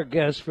ask our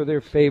guests for their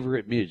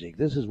favorite music.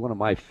 This is one of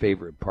my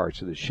favorite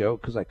parts of the show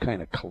because I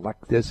kind of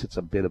collect this. It's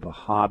a bit of a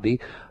hobby.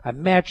 I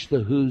match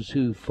the who's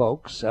who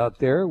folks out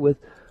there with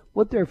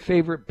what their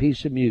favorite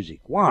piece of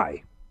music.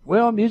 Why?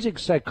 Well, music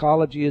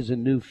psychology is a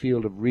new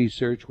field of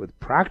research with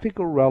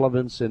practical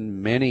relevance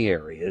in many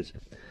areas,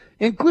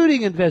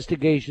 including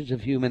investigations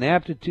of human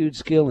aptitude,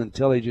 skill,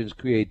 intelligence,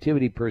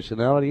 creativity,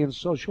 personality, and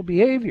social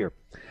behavior.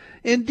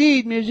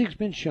 Indeed, music's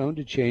been shown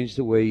to change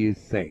the way you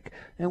think,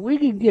 and we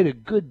can get a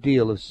good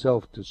deal of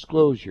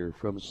self-disclosure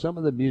from some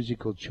of the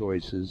musical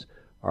choices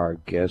our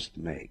guests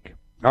make.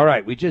 All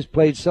right, we just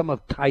played some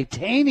of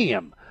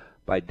Titanium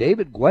by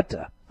David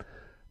Guetta.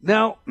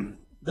 Now,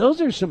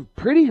 those are some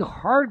pretty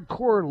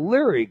hardcore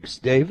lyrics,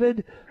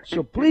 David.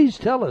 So please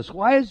tell us,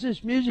 why is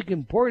this music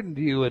important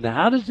to you, and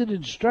how does it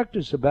instruct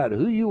us about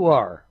who you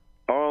are?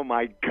 Oh,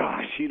 my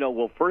gosh.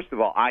 Well, first of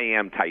all, I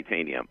am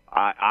titanium.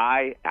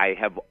 I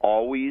have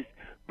always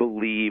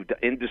believed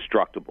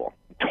indestructible,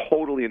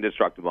 totally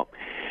indestructible.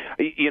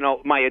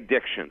 My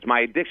addictions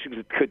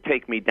could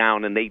take me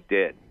down, and they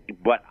did,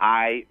 but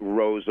I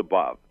rose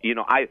above.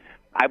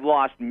 I've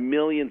lost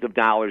millions of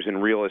dollars in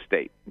real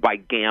estate by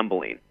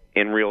gambling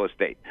in real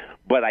estate,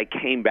 but I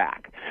came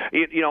back.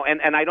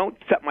 And I don't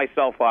set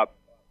myself up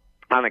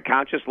on a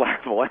conscious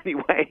level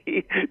anyway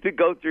to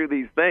go through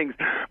these things.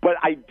 But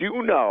I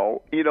do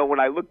know, when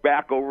I look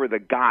back over the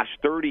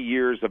 30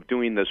 years of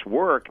doing this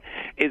work,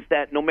 is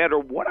that no matter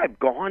what I've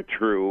gone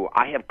through,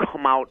 I have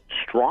come out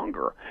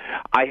stronger.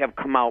 I have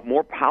come out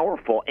more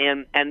powerful.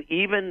 And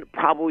even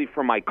probably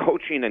from my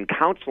coaching and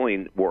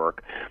counseling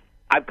work,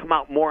 I've come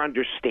out more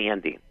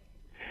understanding.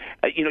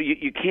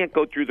 You can't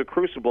go through the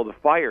crucible, the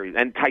fire.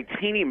 And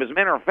titanium, as a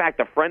matter of fact,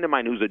 a friend of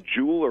mine who's a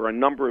jeweler a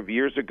number of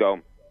years ago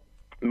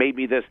made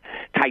me this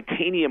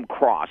titanium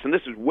cross, and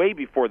this is way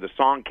before the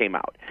song came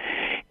out.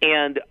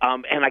 And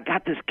I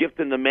got this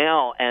gift in the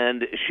mail,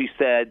 and she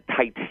said,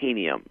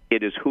 "Titanium,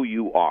 it is who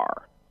you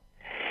are."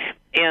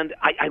 And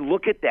I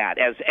look at that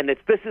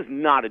this is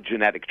not a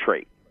genetic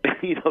trait.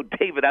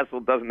 David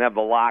Essel doesn't have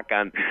the lock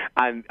on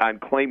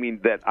claiming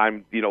that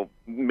I'm,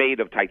 made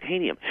of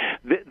titanium.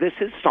 This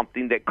is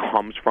something that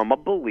comes from a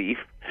belief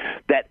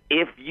that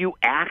if you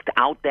act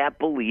out that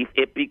belief,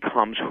 it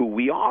becomes who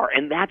we are.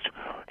 And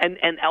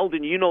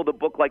Eldon, you know the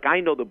book like I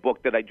know the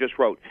book that I just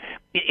wrote.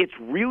 It's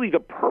really the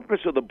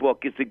purpose of the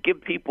book is to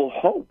give people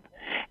hope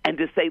and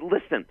to say,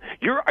 listen,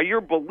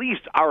 your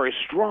beliefs are as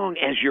strong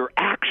as your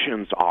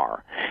actions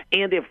are.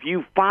 And if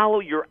you follow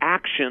your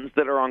actions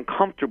that are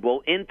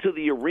uncomfortable into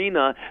the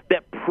arena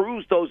that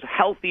proves those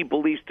healthy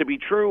beliefs to be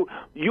true,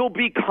 you'll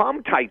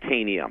become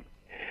titanium.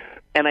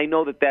 And I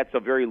know that that's a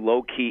very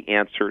low-key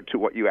answer to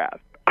what you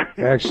asked.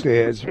 Actually,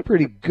 it's a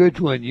pretty good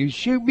one. You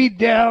shoot me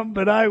down,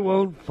 but I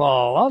won't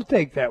fall. I'll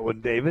take that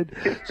one, David.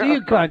 So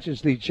you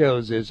consciously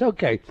chose this.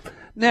 Okay.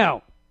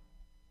 Now,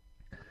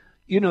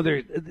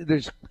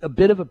 there's a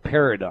bit of a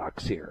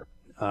paradox here.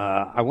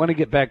 I want to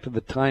get back to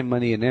the time,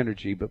 money, and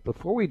energy, but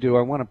before we do,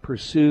 I want to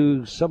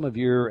pursue some of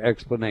your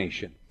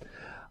explanation.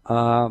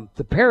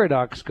 The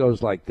paradox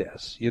goes like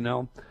this,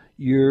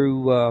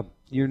 you're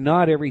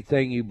not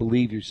everything you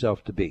believe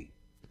yourself to be,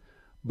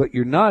 but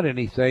you're not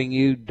anything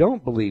you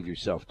don't believe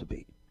yourself to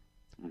be.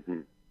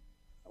 Mm-hmm.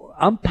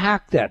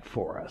 Unpack that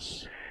for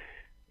us.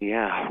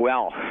 Yeah,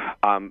 well,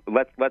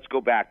 let's go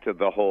back to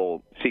the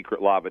whole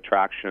secret law of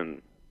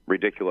attraction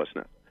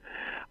ridiculousness.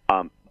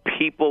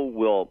 People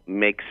will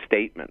make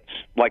statements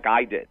like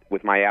I did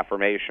with my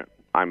affirmation.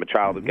 I'm a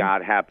child of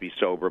God, happy,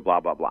 sober, blah,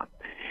 blah, blah.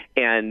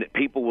 And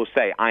people will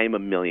say, I'm a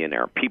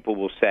millionaire. People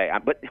will say,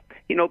 but,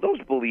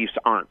 those beliefs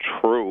aren't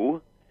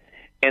true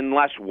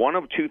unless one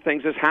of two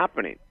things is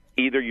happening.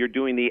 Either you're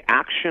doing the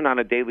action on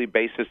a daily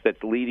basis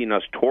that's leading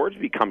us towards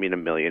becoming a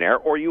millionaire,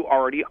 or you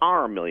already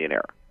are a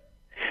millionaire.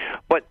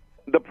 But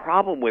the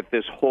problem with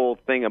this whole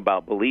thing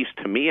about beliefs,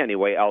 to me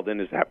anyway,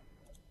 Eldon, is that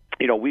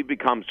we've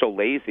become so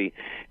lazy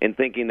in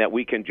thinking that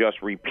we can just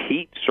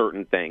repeat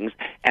certain things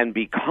and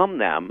become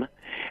them,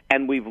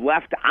 and we've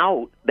left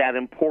out that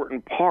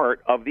important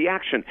part of the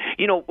action.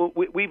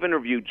 We've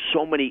interviewed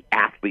so many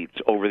athletes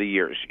over the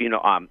years.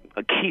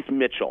 Keith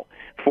Mitchell,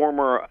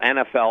 former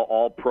NFL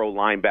All-Pro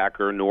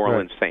linebacker, New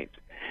Orleans Saints.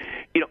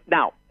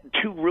 Now,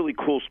 two really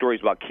cool stories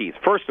about Keith.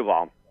 First of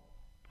all,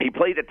 he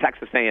played at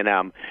Texas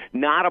A&M,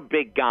 not a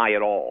big guy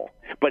at all,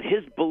 but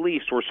his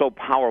beliefs were so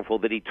powerful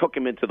that he took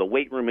him into the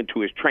weight room,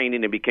 into his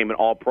training, and became an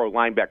all-pro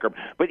linebacker.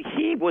 But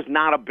he was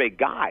not a big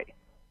guy.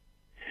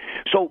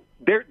 So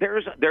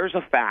there's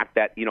a fact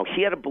that,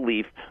 he had a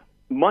belief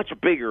much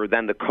bigger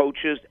than the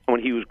coaches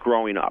when he was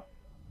growing up.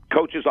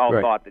 Coaches all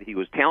thought that he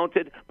was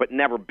talented, but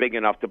never big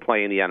enough to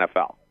play in the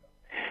NFL.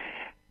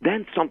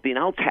 Then something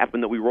else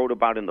happened that we wrote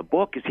about in the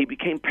book is he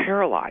became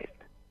paralyzed.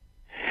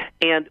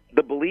 And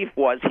the belief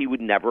was he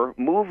would never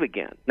move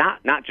again.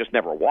 Not just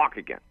never walk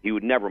again. He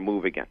would never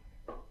move again.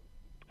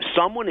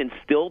 Someone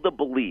instilled a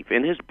belief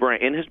in his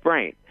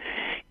brain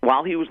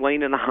while he was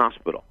laying in the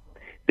hospital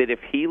that if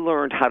he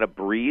learned how to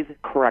breathe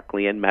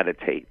correctly and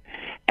meditate,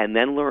 and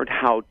then learned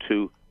how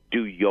to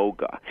do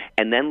yoga,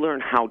 and then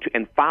learn how to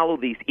and follow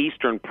these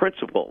Eastern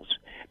principles,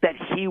 that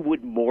he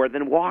would more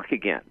than walk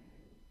again.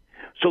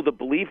 So the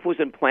belief was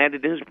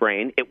implanted in his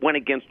brain. It went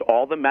against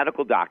all the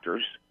medical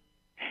doctors.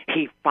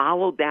 He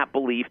followed that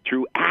belief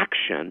through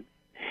action,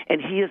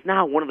 and he is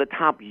now one of the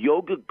top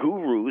yoga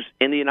gurus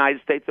in the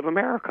United States of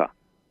America.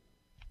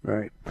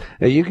 Right.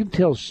 Now, you can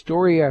tell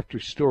story after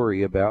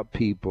story about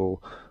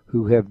people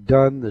who have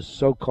done the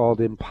so-called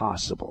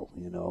impossible,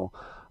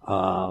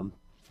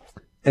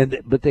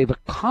 but they've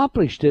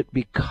accomplished it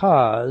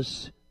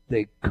because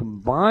they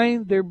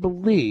combined their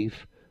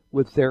belief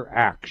with their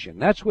action.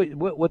 That's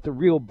what the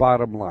real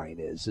bottom line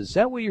is. Is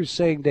that what you're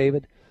saying,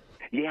 David?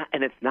 Yeah,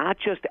 and it's not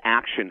just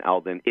action,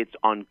 Eldon. It's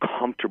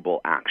uncomfortable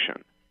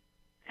action.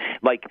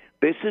 Like,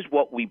 this is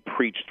what we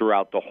preach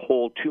throughout the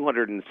whole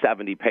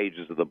 270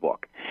 pages of the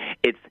book.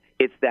 It's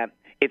that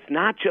it's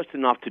not just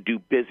enough to do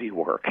busy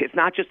work. It's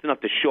not just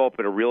enough to show up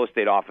at a real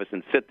estate office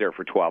and sit there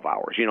for 12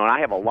 hours. And I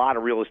have a lot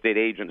of real estate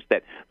agents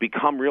that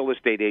become real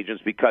estate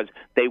agents because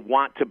they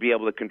want to be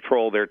able to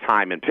control their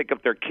time and pick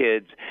up their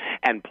kids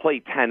and play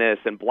tennis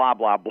and blah,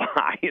 blah, blah,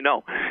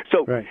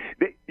 So,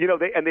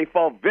 they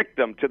fall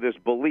victim to this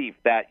belief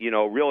that,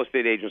 real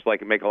estate agents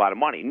like to make a lot of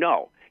money.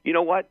 No. you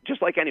know what?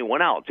 Just like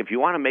anyone else, if you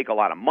want to make a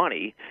lot of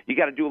money, you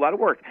got to do a lot of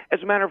work.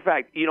 As a matter of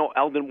fact,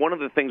 Eldon, one of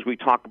the things we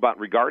talk about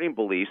regarding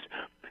beliefs,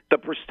 the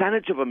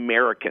percentage of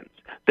Americans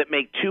that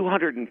make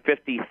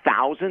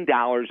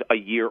 $250,000 a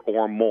year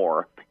or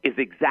more is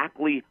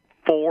exactly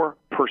 4%.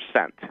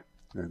 I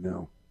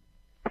know.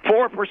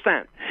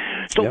 4%.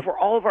 So Yep. for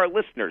all of our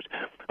listeners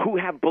who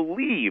have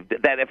believed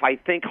that if I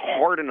think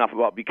hard enough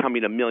about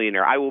becoming a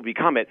millionaire, I will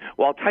become it,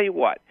 well, I'll tell you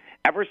what.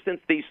 Ever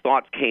since these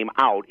thoughts came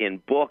out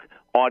in book,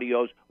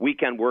 audios,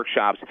 weekend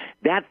workshops,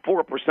 that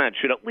 4%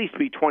 should at least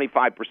be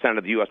 25%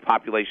 of the U.S.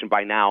 population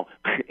by now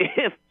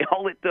if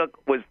all it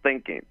took was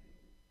thinking.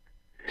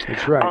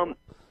 That's right.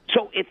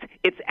 So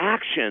it's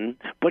action,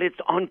 but it's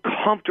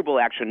uncomfortable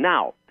action.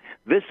 Now,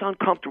 this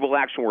uncomfortable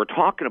action we're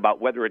talking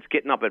about, whether it's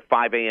getting up at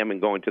 5 a.m.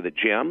 and going to the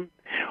gym,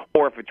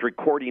 or if it's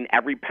recording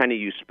every penny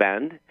you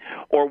spend,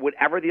 or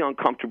whatever the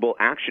uncomfortable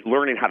action,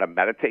 learning how to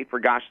meditate, for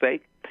gosh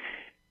sake,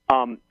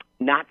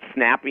 not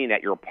snapping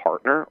at your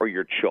partner or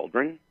your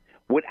children,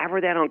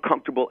 whatever that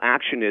uncomfortable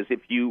action is,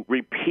 if you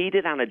repeat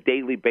it on a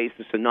daily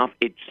basis enough,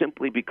 it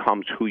simply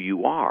becomes who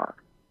you are.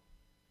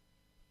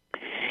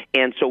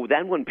 And so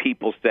then when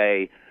people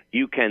say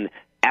you can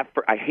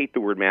I hate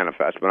the word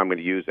manifest, but I'm going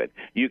to use it.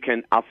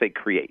 I'll say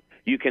create.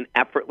 You can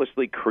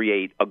effortlessly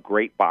create a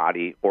great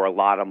body or a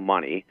lot of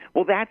money.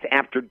 Well, that's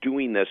after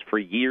doing this for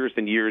years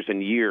and years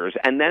and years,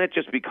 and then it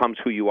just becomes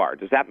who you are.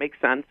 Does that make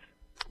sense?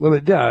 Well,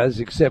 it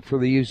does, except for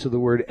the use of the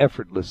word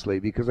effortlessly,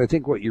 because I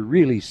think what you're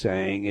really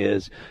saying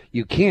is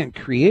you can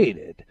create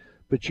it,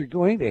 but you're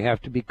going to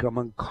have to become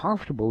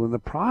uncomfortable in the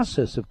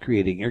process of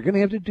creating. You're going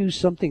to have to do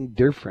something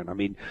different. I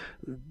mean,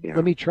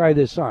 Let me try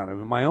this on. In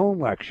my own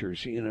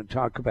lectures,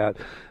 talk about,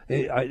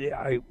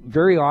 I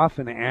very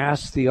often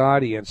ask the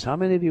audience, how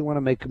many of you want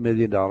to make $1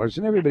 million?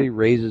 And everybody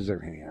raises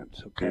their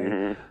hands, okay?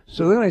 Mm-hmm.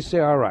 So then I say,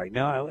 all right,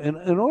 now, in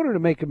order to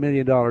make $1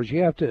 million,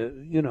 you have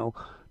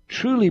to,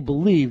 truly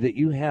believe that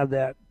you have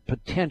that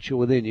potential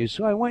within you.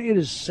 So I want you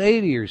to say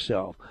to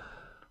yourself,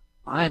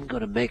 I'm going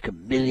to make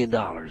 $1 million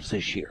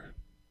this year.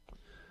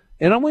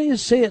 And I want you to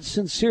say it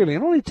sincerely.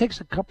 It only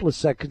takes a couple of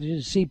seconds.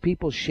 You see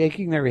people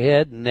shaking their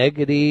head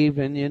negative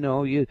and,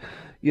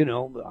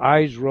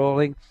 eyes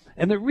rolling.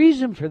 And the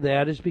reason for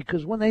that is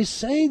because when they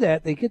say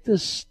that, they get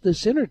this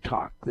inner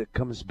talk that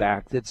comes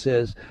back that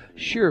says,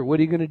 sure, what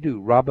are you going to do,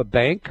 rob a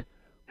bank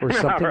or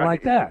something Right.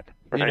 like that,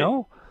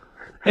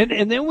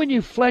 And then when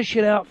you flesh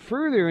it out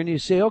further and you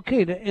say,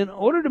 okay, in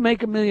order to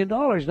make $1 million,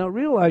 now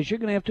realize you're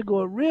going to have to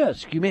go at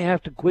risk. You may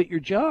have to quit your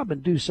job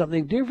and do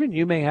something different.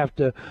 You may have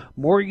to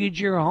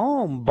mortgage your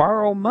home,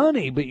 borrow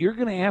money, but you're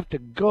going to have to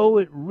go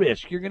at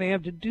risk. You're going to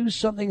have to do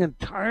something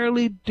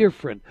entirely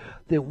different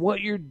than what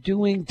you're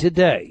doing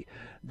today.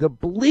 The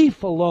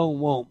belief alone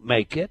won't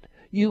make it.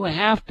 You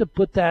have to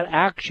put that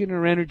action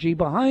or energy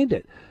behind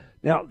it.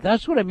 Now,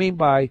 that's what I mean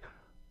by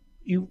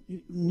you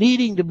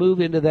needing to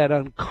move into that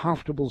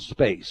uncomfortable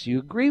space. You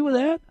agree with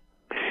that?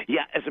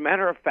 Yeah, as a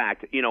matter of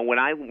fact, when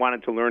I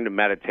wanted to learn to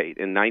meditate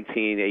in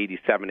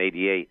 1987,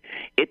 88,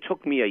 it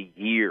took me a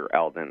year,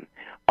 Eldon,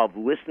 of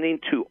listening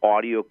to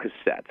audio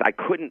cassettes. I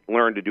couldn't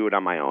learn to do it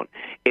on my own.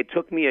 It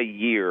took me a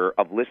year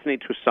of listening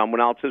to someone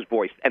else's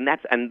voice, and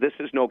this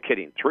is no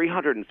kidding,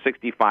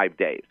 365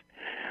 days.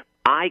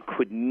 I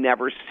could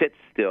never sit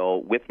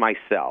still with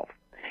myself.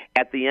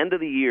 At the end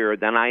of the year,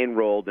 then I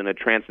enrolled in a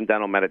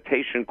transcendental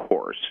meditation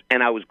course,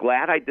 and I was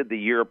glad I did the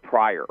year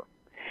prior.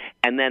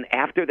 And then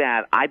after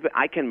that,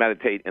 I can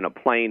meditate in a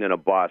plane, in a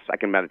bus. I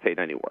can meditate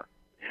anywhere.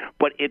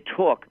 But it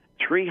took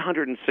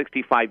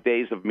 365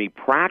 days of me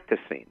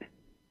practicing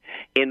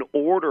in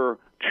order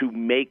to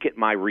make it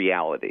my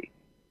reality.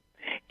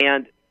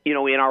 And,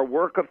 in our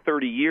work of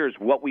 30 years,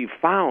 what we've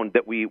found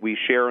that we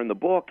share in the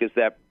book is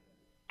that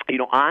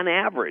on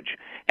average,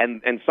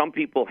 and some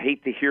people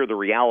hate to hear the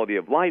reality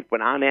of life, but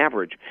on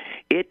average,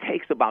 it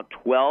takes about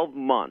 12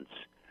 months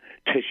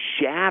to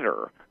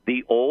shatter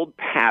the old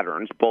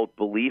patterns, both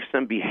beliefs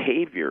and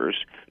behaviors,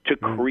 to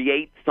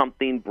create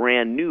something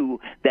brand new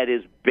that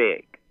is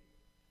big.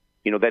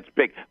 That's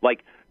big,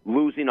 like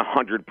losing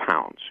 100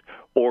 pounds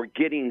or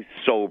getting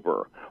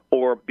sober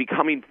or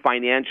becoming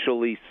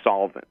financially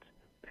solvent.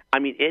 I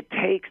mean, it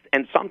takes,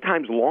 and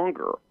sometimes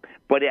longer,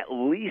 but at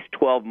least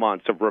 12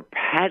 months of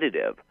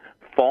repetitive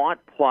thought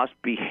plus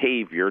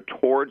behavior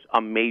towards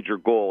a major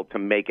goal to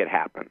make it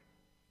happen.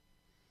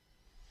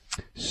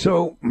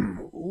 So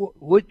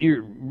what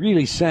you're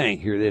really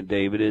saying here then,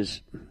 David,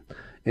 is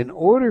in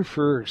order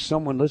for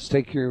someone, let's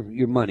take your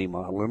money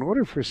model, in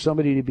order for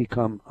somebody to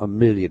become a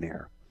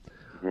millionaire,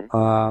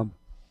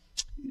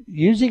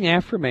 using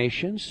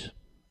affirmations,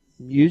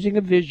 using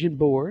a vision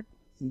board,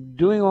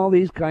 doing all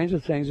these kinds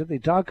of things that they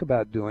talk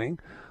about doing,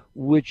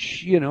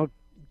 which,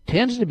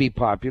 tends to be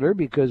popular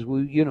because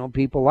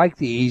people like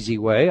the easy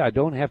way. I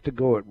don't have to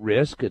go at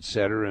risk, et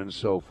cetera, and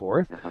so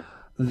forth.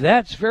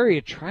 That's very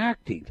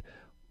attractive.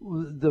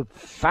 The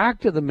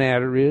fact of the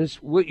matter is,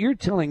 what you're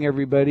telling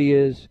everybody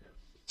is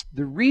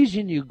the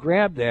reason you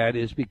grab that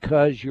is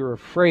because you're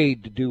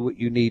afraid to do what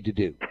you need to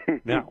do.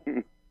 Now,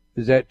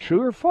 is that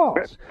true or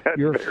false?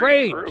 You're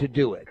afraid to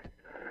do it.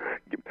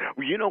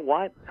 You know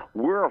what?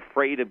 We're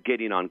afraid of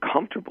getting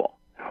uncomfortable.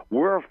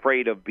 We're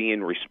afraid of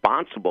being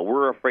responsible.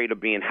 We're afraid of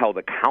being held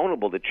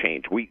accountable to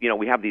change.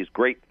 We have these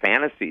great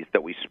fantasies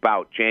that we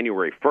spout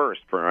January 1st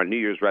for our New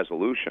Year's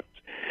resolutions,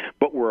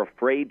 but we're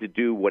afraid to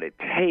do what it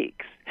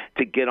takes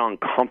to get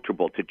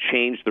uncomfortable, to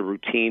change the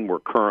routine we're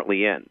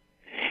currently in.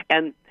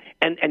 And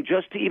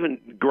just to even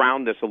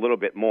ground this a little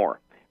bit more,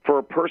 for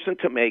a person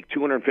to make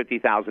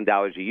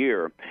 $250,000 a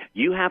year,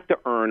 you have to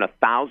earn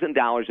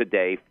 $1,000 a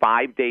day,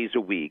 5 days a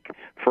week,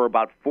 for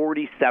about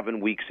 47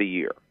 weeks a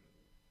year.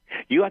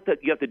 You have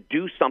to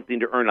do something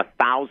to earn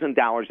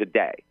 $1,000 a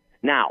day.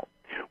 Now,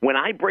 when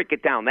I break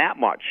it down that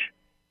much,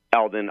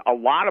 Eldon, a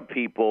lot of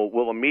people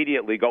will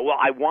immediately go, "Well,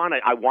 I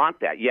want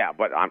that." Yeah,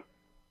 but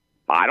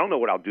I don't know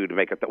what I'll do to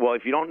make it. Well,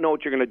 if you don't know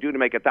what you're going to do to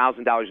make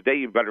 $1,000 a day,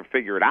 you better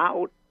figure it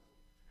out.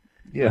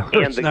 Yeah,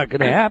 it's not going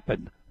to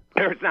happen.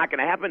 It's not going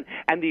to happen.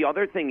 And the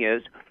other thing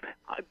is,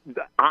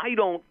 I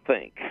don't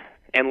think,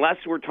 unless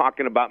we're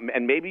talking about,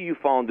 and maybe you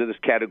fall into this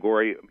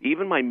category,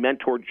 even my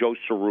mentor, Joe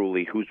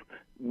Cerulli,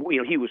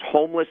 he was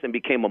homeless and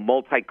became a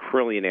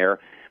multi-trillionaire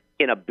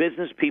in a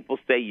business people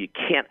say you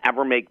can't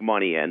ever make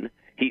money in.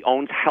 He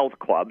owns health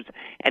clubs,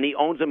 and he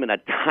owns them in a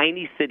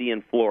tiny city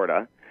in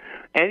Florida.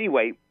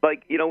 Anyway,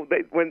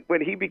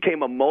 when he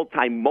became a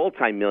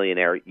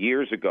multi-millionaire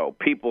years ago,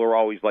 people are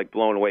always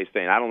blown away,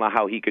 saying, "I don't know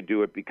how he could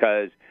do it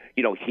because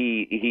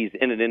he's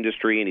in an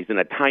industry and he's in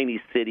a tiny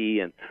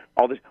city and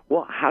all this."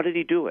 Well, how did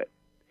he do it?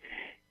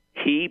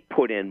 He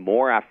put in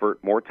more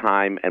effort, more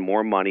time, and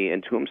more money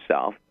into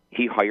himself.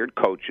 He hired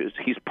coaches.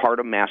 He's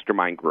part of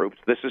mastermind groups.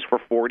 This is for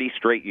 40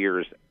 straight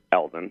years,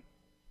 Eldon.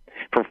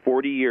 For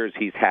 40 years,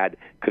 he's had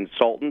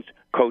consultants,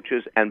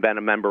 coaches, and been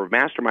a member of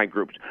mastermind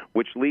groups,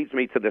 which leads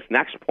me to this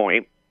next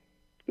point,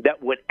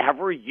 that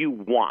whatever you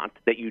want,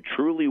 that you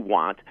truly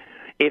want,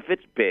 if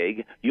it's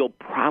big, you'll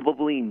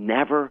probably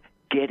never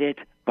get it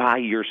by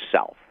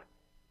yourself.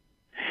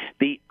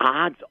 The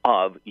odds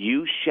of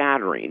you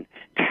shattering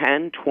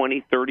 10,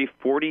 20, 30,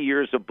 40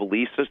 years of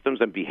belief systems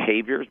and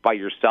behaviors by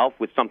yourself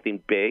with something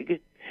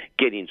big,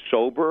 getting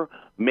sober,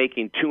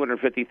 making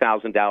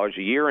 $250,000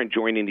 a year and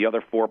joining the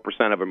other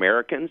 4% of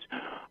Americans,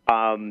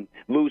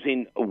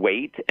 losing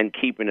weight and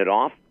keeping it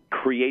off,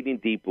 creating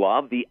deep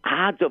love, the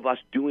odds of us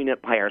doing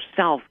it by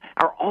ourselves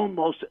are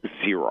almost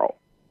zero.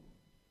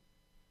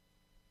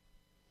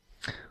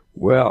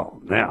 Well,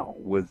 now,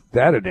 with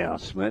that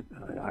announcement,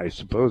 I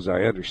suppose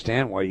I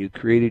understand why you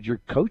created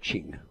your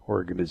coaching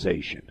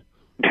organization.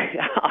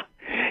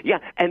 Yeah,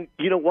 and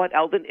you know what,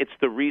 Eldon? It's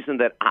the reason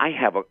that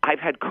I've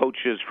had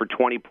coaches for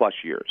 20-plus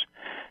years.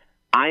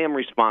 I am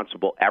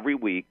responsible every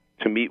week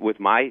to meet with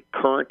my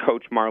current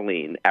coach,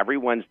 Marlene, every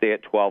Wednesday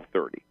at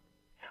 12:30.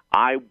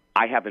 I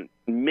haven't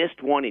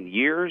missed one in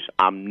years.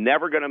 I'm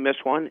never going to miss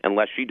one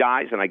unless she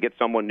dies and I get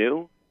someone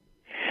new.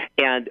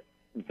 And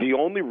the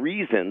only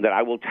reason that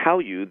I will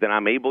tell you that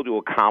I'm able to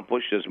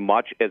accomplish as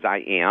much as I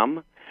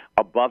am,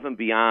 above and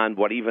beyond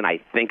what even I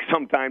think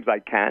sometimes I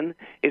can,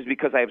 is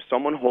because I have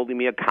someone holding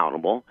me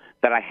accountable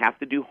that I have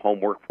to do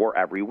homework for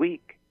every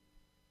week.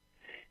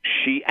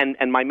 She and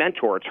my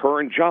mentor, it's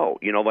her and Joe.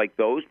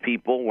 Those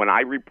people, when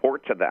I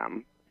report to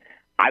them,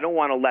 I don't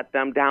want to let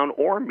them down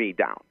or me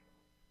down.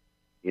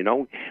 This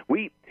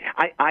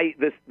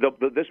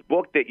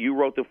book that you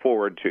wrote the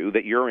foreword to,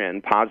 that you're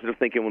in, Positive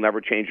Thinking Will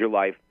Never Change Your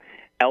Life,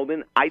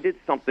 Eldon, I did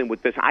something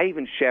with this. I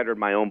even shattered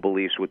my own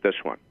beliefs with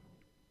this one.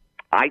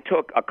 I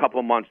took a couple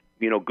of months,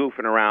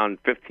 goofing around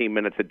 15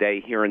 minutes a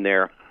day here and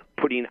there,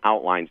 putting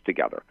outlines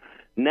together.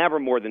 Never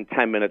more than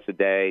 10 minutes a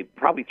day,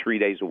 probably 3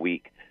 days a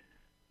week.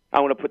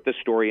 I want to put this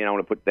story in, I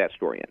want to put that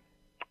story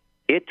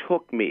in. It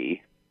took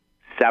me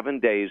 7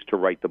 days to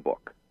write the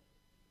book.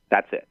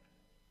 That's it.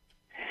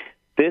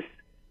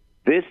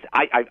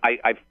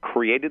 I've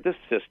created this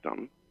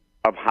system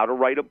of how to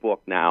write a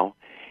book now,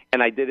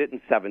 and I did it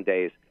in 7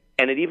 days.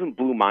 And it even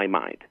blew my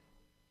mind.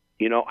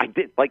 I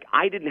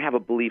didn't have a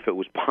belief it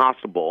was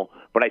possible,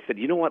 but I said,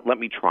 you know what, let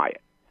me try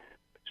it.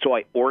 So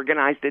I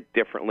organized it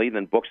differently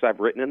than books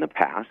I've written in the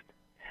past.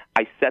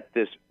 I set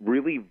this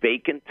really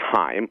vacant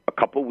time, a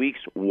couple weeks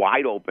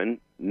wide open,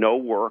 no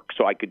work,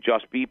 so I could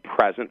just be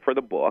present for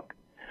the book.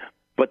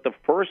 But the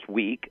first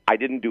week, I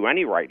didn't do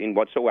any writing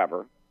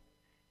whatsoever.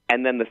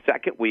 And then the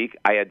second week,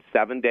 I had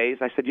 7 days.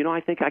 I said,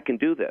 I think I can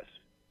do this.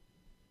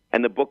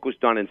 And the book was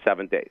done in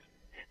 7 days.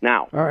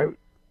 Now, all right.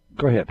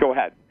 Go ahead. Go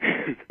ahead.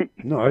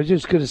 No, I was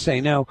just going to say,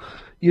 now,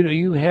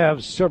 you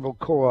have several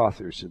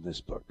co-authors in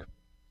this book.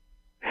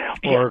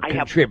 Or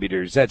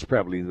contributors. That's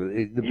probably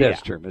the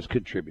best term is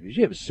contributors.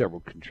 You have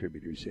several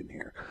contributors in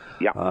here.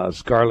 Yeah.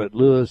 Scarlett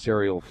Lewis,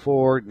 Ariel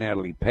Ford,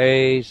 Natalie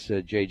Pace,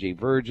 J.J.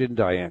 Virgin,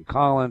 Diane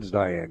Collins,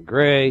 Diane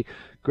Gray,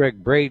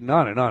 Greg Braden,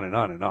 on and on and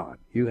on and on.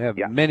 You have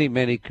many,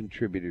 many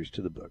contributors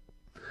to the book.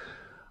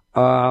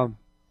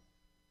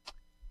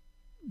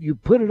 You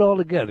put it all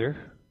together.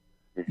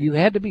 You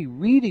had to be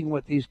reading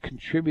what these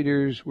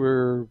contributors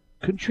were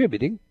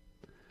contributing.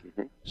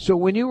 Mm-hmm. So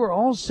when you were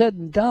all said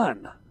and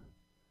done,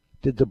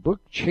 did the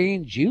book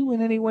change you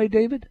in any way,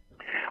 David?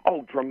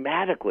 Oh,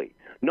 dramatically.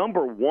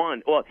 Number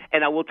one, well,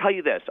 and I will tell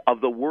you this,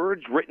 of the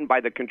words written by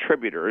the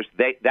contributors,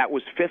 that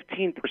was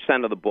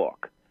 15% of the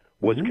book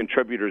was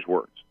contributors'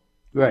 words.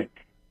 Right.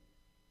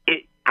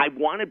 I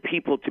wanted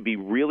people to be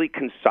really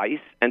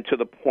concise and to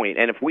the point.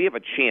 And if we have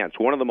a chance,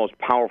 one of the most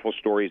powerful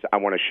stories I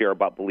want to share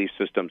about belief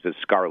systems is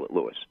Scarlett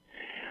Lewis.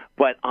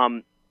 But,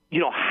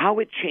 how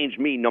it changed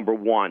me, number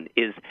one,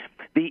 is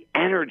the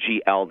energy,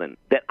 Eldon,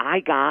 that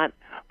I got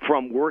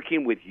from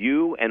working with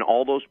you and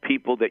all those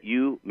people that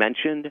you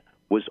mentioned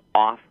was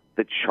off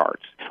the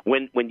charts.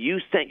 When you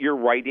sent your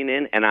writing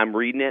in and I'm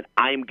reading it,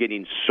 I'm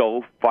getting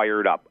so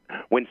fired up.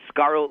 When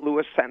Scarlett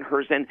Lewis sent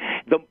hers in,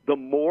 the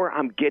more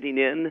I'm getting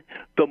in,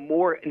 the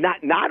more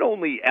not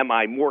only am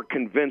I more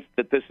convinced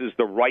that this is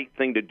the right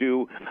thing to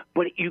do,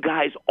 but you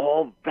guys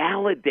all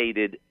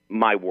validated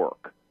my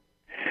work.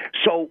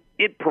 So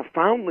it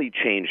profoundly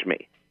changed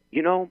me.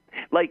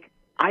 Like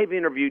I've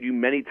interviewed you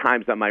many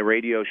times on my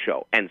radio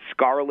show, and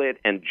Scarlett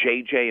and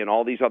JJ and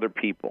all these other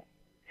people.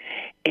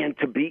 And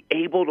to be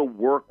able to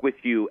work with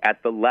you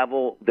at the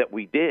level that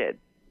we did,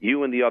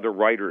 you and the other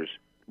writers,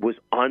 was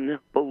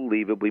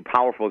unbelievably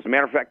powerful. As a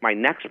matter of fact, my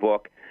next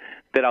book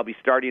that I'll be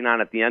starting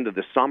on at the end of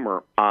the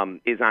summer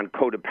is on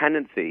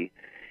codependency,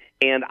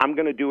 and I'm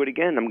going to do it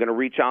again. I'm going to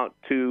reach out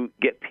to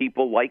get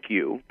people like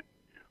you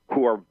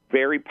who are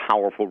very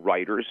powerful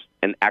writers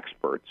and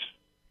experts,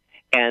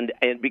 and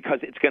because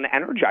it's going to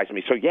energize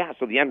me. So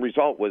the end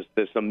result was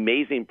this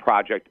amazing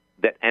project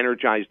that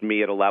energized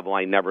me at a level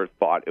I never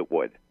thought it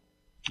would.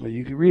 Well,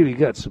 you really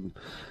got some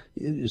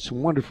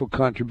wonderful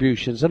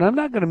contributions, and I'm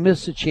not going to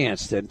miss a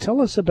chance. Then tell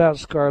us about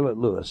Scarlett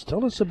Lewis.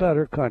 Tell us about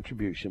her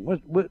contribution.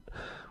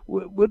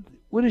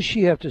 What does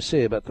she have to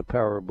say about the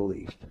power of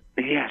belief?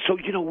 Yeah, so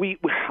we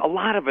a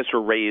lot of us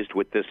are raised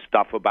with this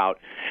stuff about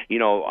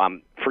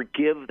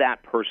forgive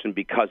that person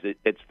because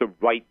it's the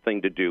right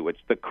thing to do.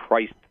 It's the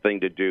Christ thing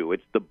to do.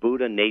 It's the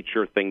Buddha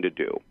nature thing to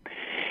do,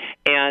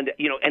 and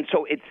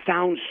so it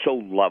sounds so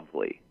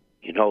lovely.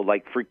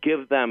 Like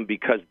forgive them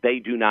because they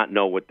do not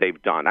know what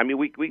they've done. I mean,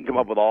 we can come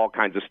up with all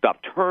kinds of stuff.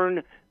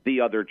 Turn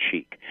the other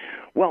cheek.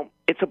 Well,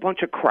 it's a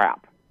bunch of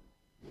crap.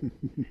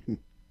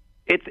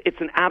 It's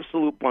an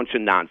absolute bunch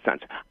of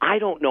nonsense. I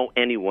don't know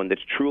anyone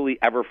that's truly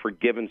ever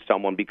forgiven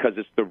someone because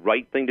it's the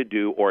right thing to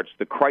do, or it's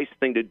the Christ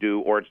thing to do,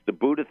 or it's the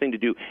Buddha thing to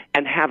do,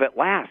 and have it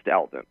last,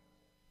 Eldon.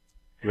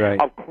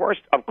 Right. Of course,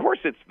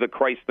 it's the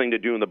Christ thing to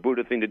do and the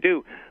Buddha thing to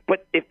do.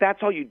 But if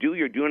that's all you do,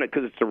 you're doing it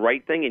because it's the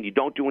right thing, and you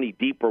don't do any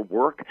deeper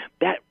work.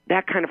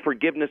 That kind of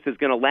forgiveness is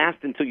going to last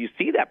until you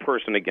see that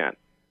person again,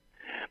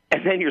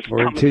 and then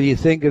or until you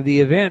think of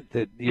the event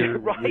that you're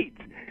right.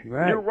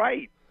 You're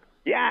right.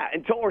 Yeah,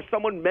 or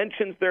someone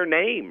mentions their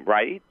name,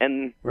 right?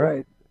 And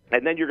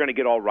then you're going to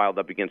get all riled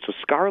up again. So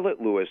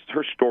Scarlett Lewis,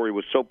 her story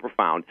was so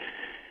profound.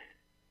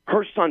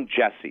 Her son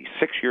Jesse,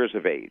 6 years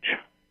of age,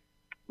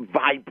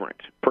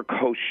 vibrant,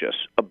 precocious,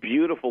 a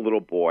beautiful little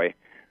boy,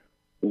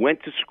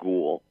 went to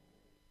school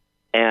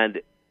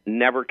and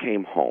never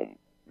came home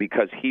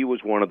because he was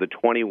one of the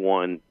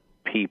 21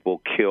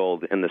 people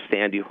killed in the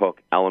Sandy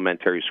Hook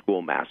Elementary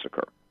School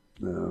massacre.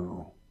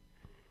 No.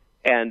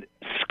 And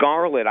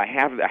Scarlett, I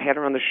had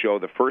her on the show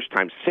the first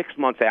time 6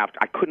 months after.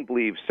 I couldn't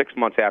believe 6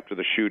 months after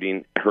the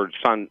shooting, her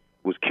son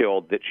was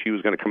killed, that she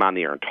was going to come on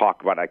the air and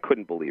talk about it. I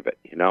couldn't believe it,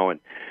 And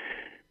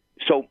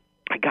so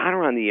I got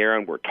her on the air,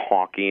 and we're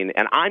talking,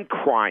 and I'm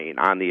crying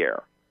on the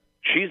air.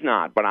 She's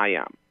not, but I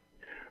am,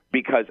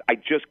 because I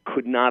just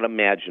could not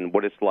imagine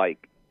what it's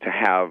like to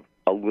have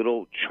a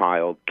little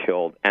child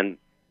killed. And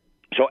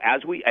so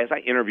as I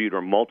interviewed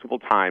her multiple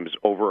times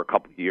over a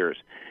couple of years,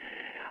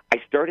 I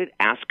started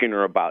asking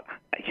her about,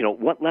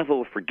 what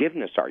level of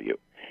forgiveness are you?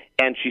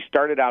 And she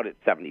started out at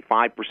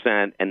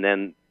 75%, and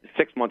then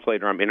 6 months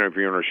later I'm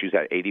interviewing her, she's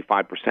at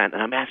 85%,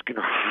 and I'm asking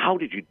her, how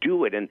did you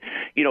do it? And,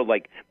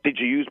 did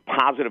you use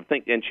positive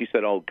things? And she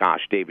said, oh,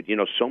 gosh, David,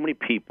 so many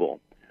people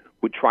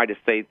would try to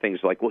say things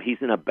like, well, he's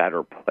in a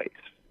better place.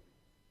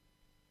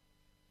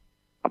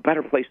 A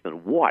better place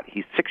than what?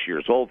 He's 6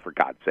 years old, for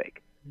God's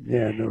sake.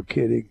 Yeah, no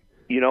kidding.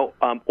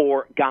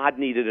 Or God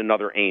needed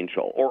another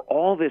angel, or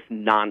all this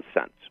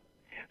nonsense.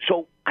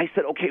 So I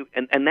said, okay,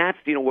 and that's,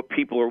 what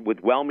people are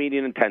with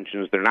well-meaning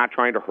intentions. They're not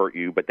trying to hurt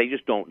you, but they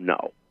just don't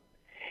know.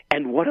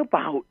 And what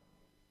about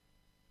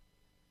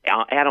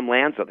Adam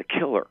Lanza, the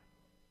killer?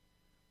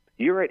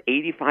 You're at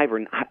 85 or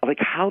like,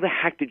 how the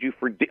heck did you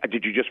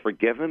just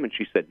forgive him? And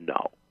she said,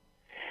 no.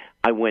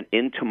 I went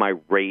into my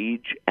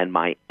rage and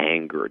my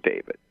anger,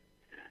 David.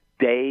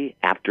 Day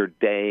after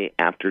day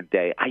after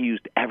day, I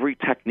used every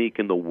technique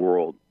in the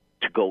world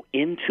to go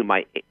into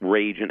my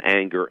rage and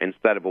anger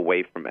instead of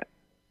away from it.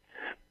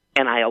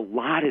 And I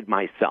allotted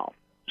myself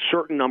a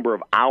certain number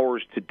of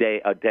hours a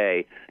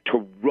day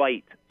to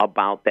write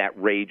about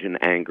that rage and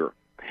anger.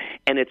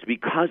 And it's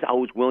because I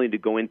was willing to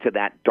go into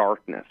that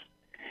darkness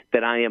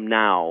that I am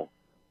now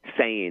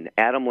saying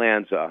Adam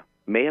Lanza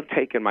may have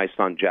taken my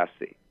son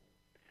Jesse,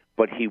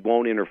 but he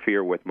won't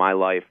interfere with my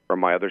life or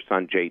my other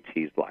son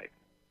JT's life.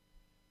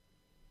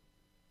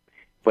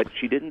 But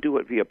she didn't do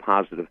it via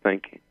positive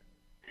thinking.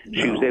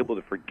 No. She was able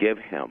to forgive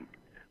him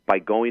by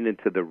going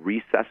into the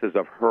recesses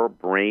of her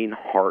brain,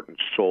 heart, and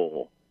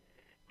soul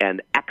and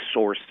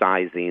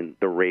exorcising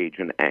the rage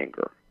and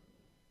anger.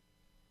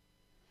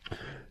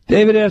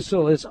 David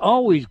Essel, it's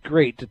always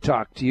great to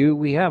talk to you.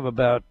 We have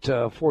about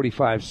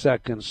 45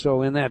 seconds,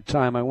 so in that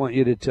time I want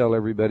you to tell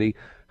everybody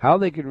how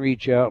they can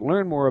reach out,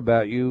 learn more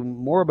about you,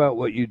 more about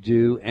what you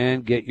do,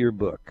 and get your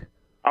book.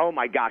 Oh,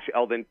 my gosh,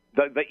 Eldon.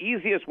 The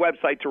easiest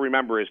website to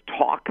remember is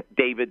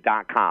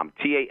talkdavid.com,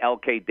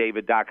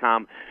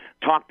 TALKDavid.com.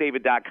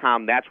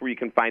 TalkDavid.com, that's where you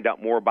can find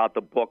out more about the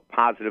book,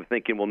 Positive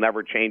Thinking Will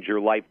Never Change Your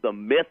Life, the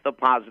myth of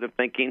positive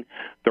thinking,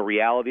 the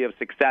reality of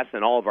success,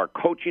 and all of our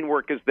coaching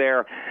work is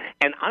there.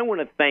 And I want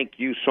to thank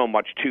you so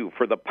much, too,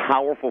 for the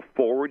powerful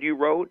foreword you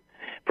wrote,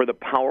 for the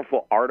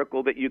powerful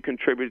article that you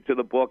contributed to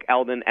the book,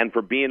 Eldon, and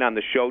for being on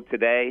the show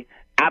today.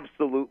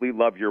 Absolutely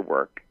love your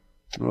work.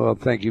 Well,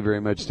 thank you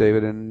very much,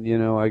 David. And, you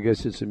know, I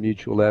guess it's a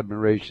mutual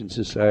admiration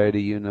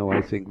society. You know,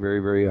 I think very,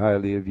 very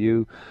highly of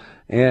you.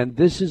 And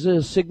this is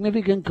a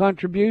significant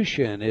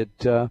contribution.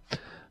 It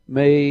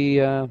may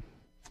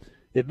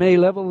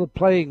level the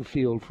playing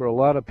field for a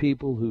lot of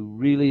people who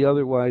really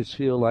otherwise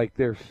feel like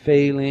they're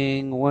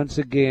failing. Once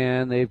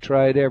again, they've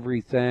tried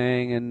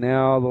everything, and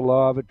now the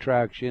law of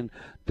attraction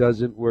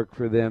doesn't work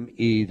for them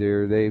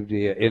either.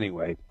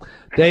 Anyway,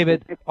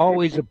 David,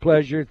 always a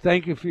pleasure.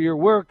 Thank you for your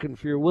work and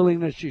for your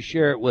willingness to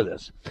share it with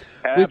us.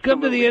 Absolutely. We've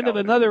come to the end of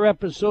another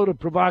episode of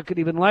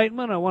Provocative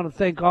Enlightenment. I want to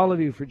thank all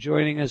of you for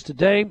joining us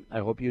today. I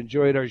hope you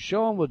enjoyed our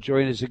show, and will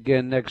join us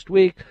again next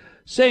week,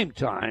 same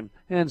time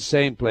and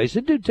same place.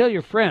 And do tell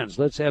your friends.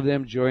 Let's have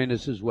them join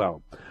us as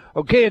well.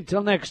 Okay,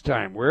 until next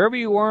time, wherever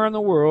you are in the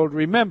world,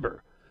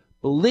 remember,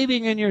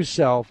 believing in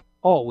yourself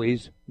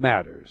always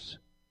matters.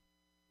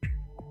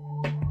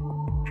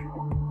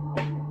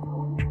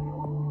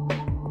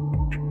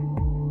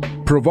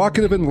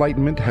 Provocative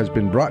Enlightenment has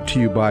been brought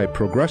to you by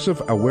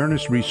Progressive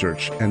Awareness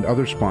Research and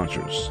other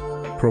sponsors.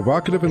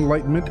 Provocative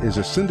Enlightenment is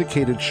a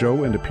syndicated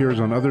show and appears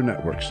on other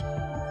networks.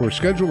 For a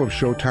schedule of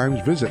show times,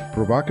 visit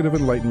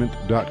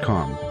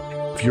provocativeenlightenment.com.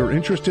 If you're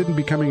interested in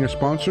becoming a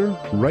sponsor,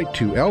 write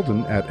to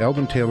Eldon at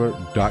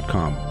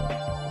eldontaylor.com.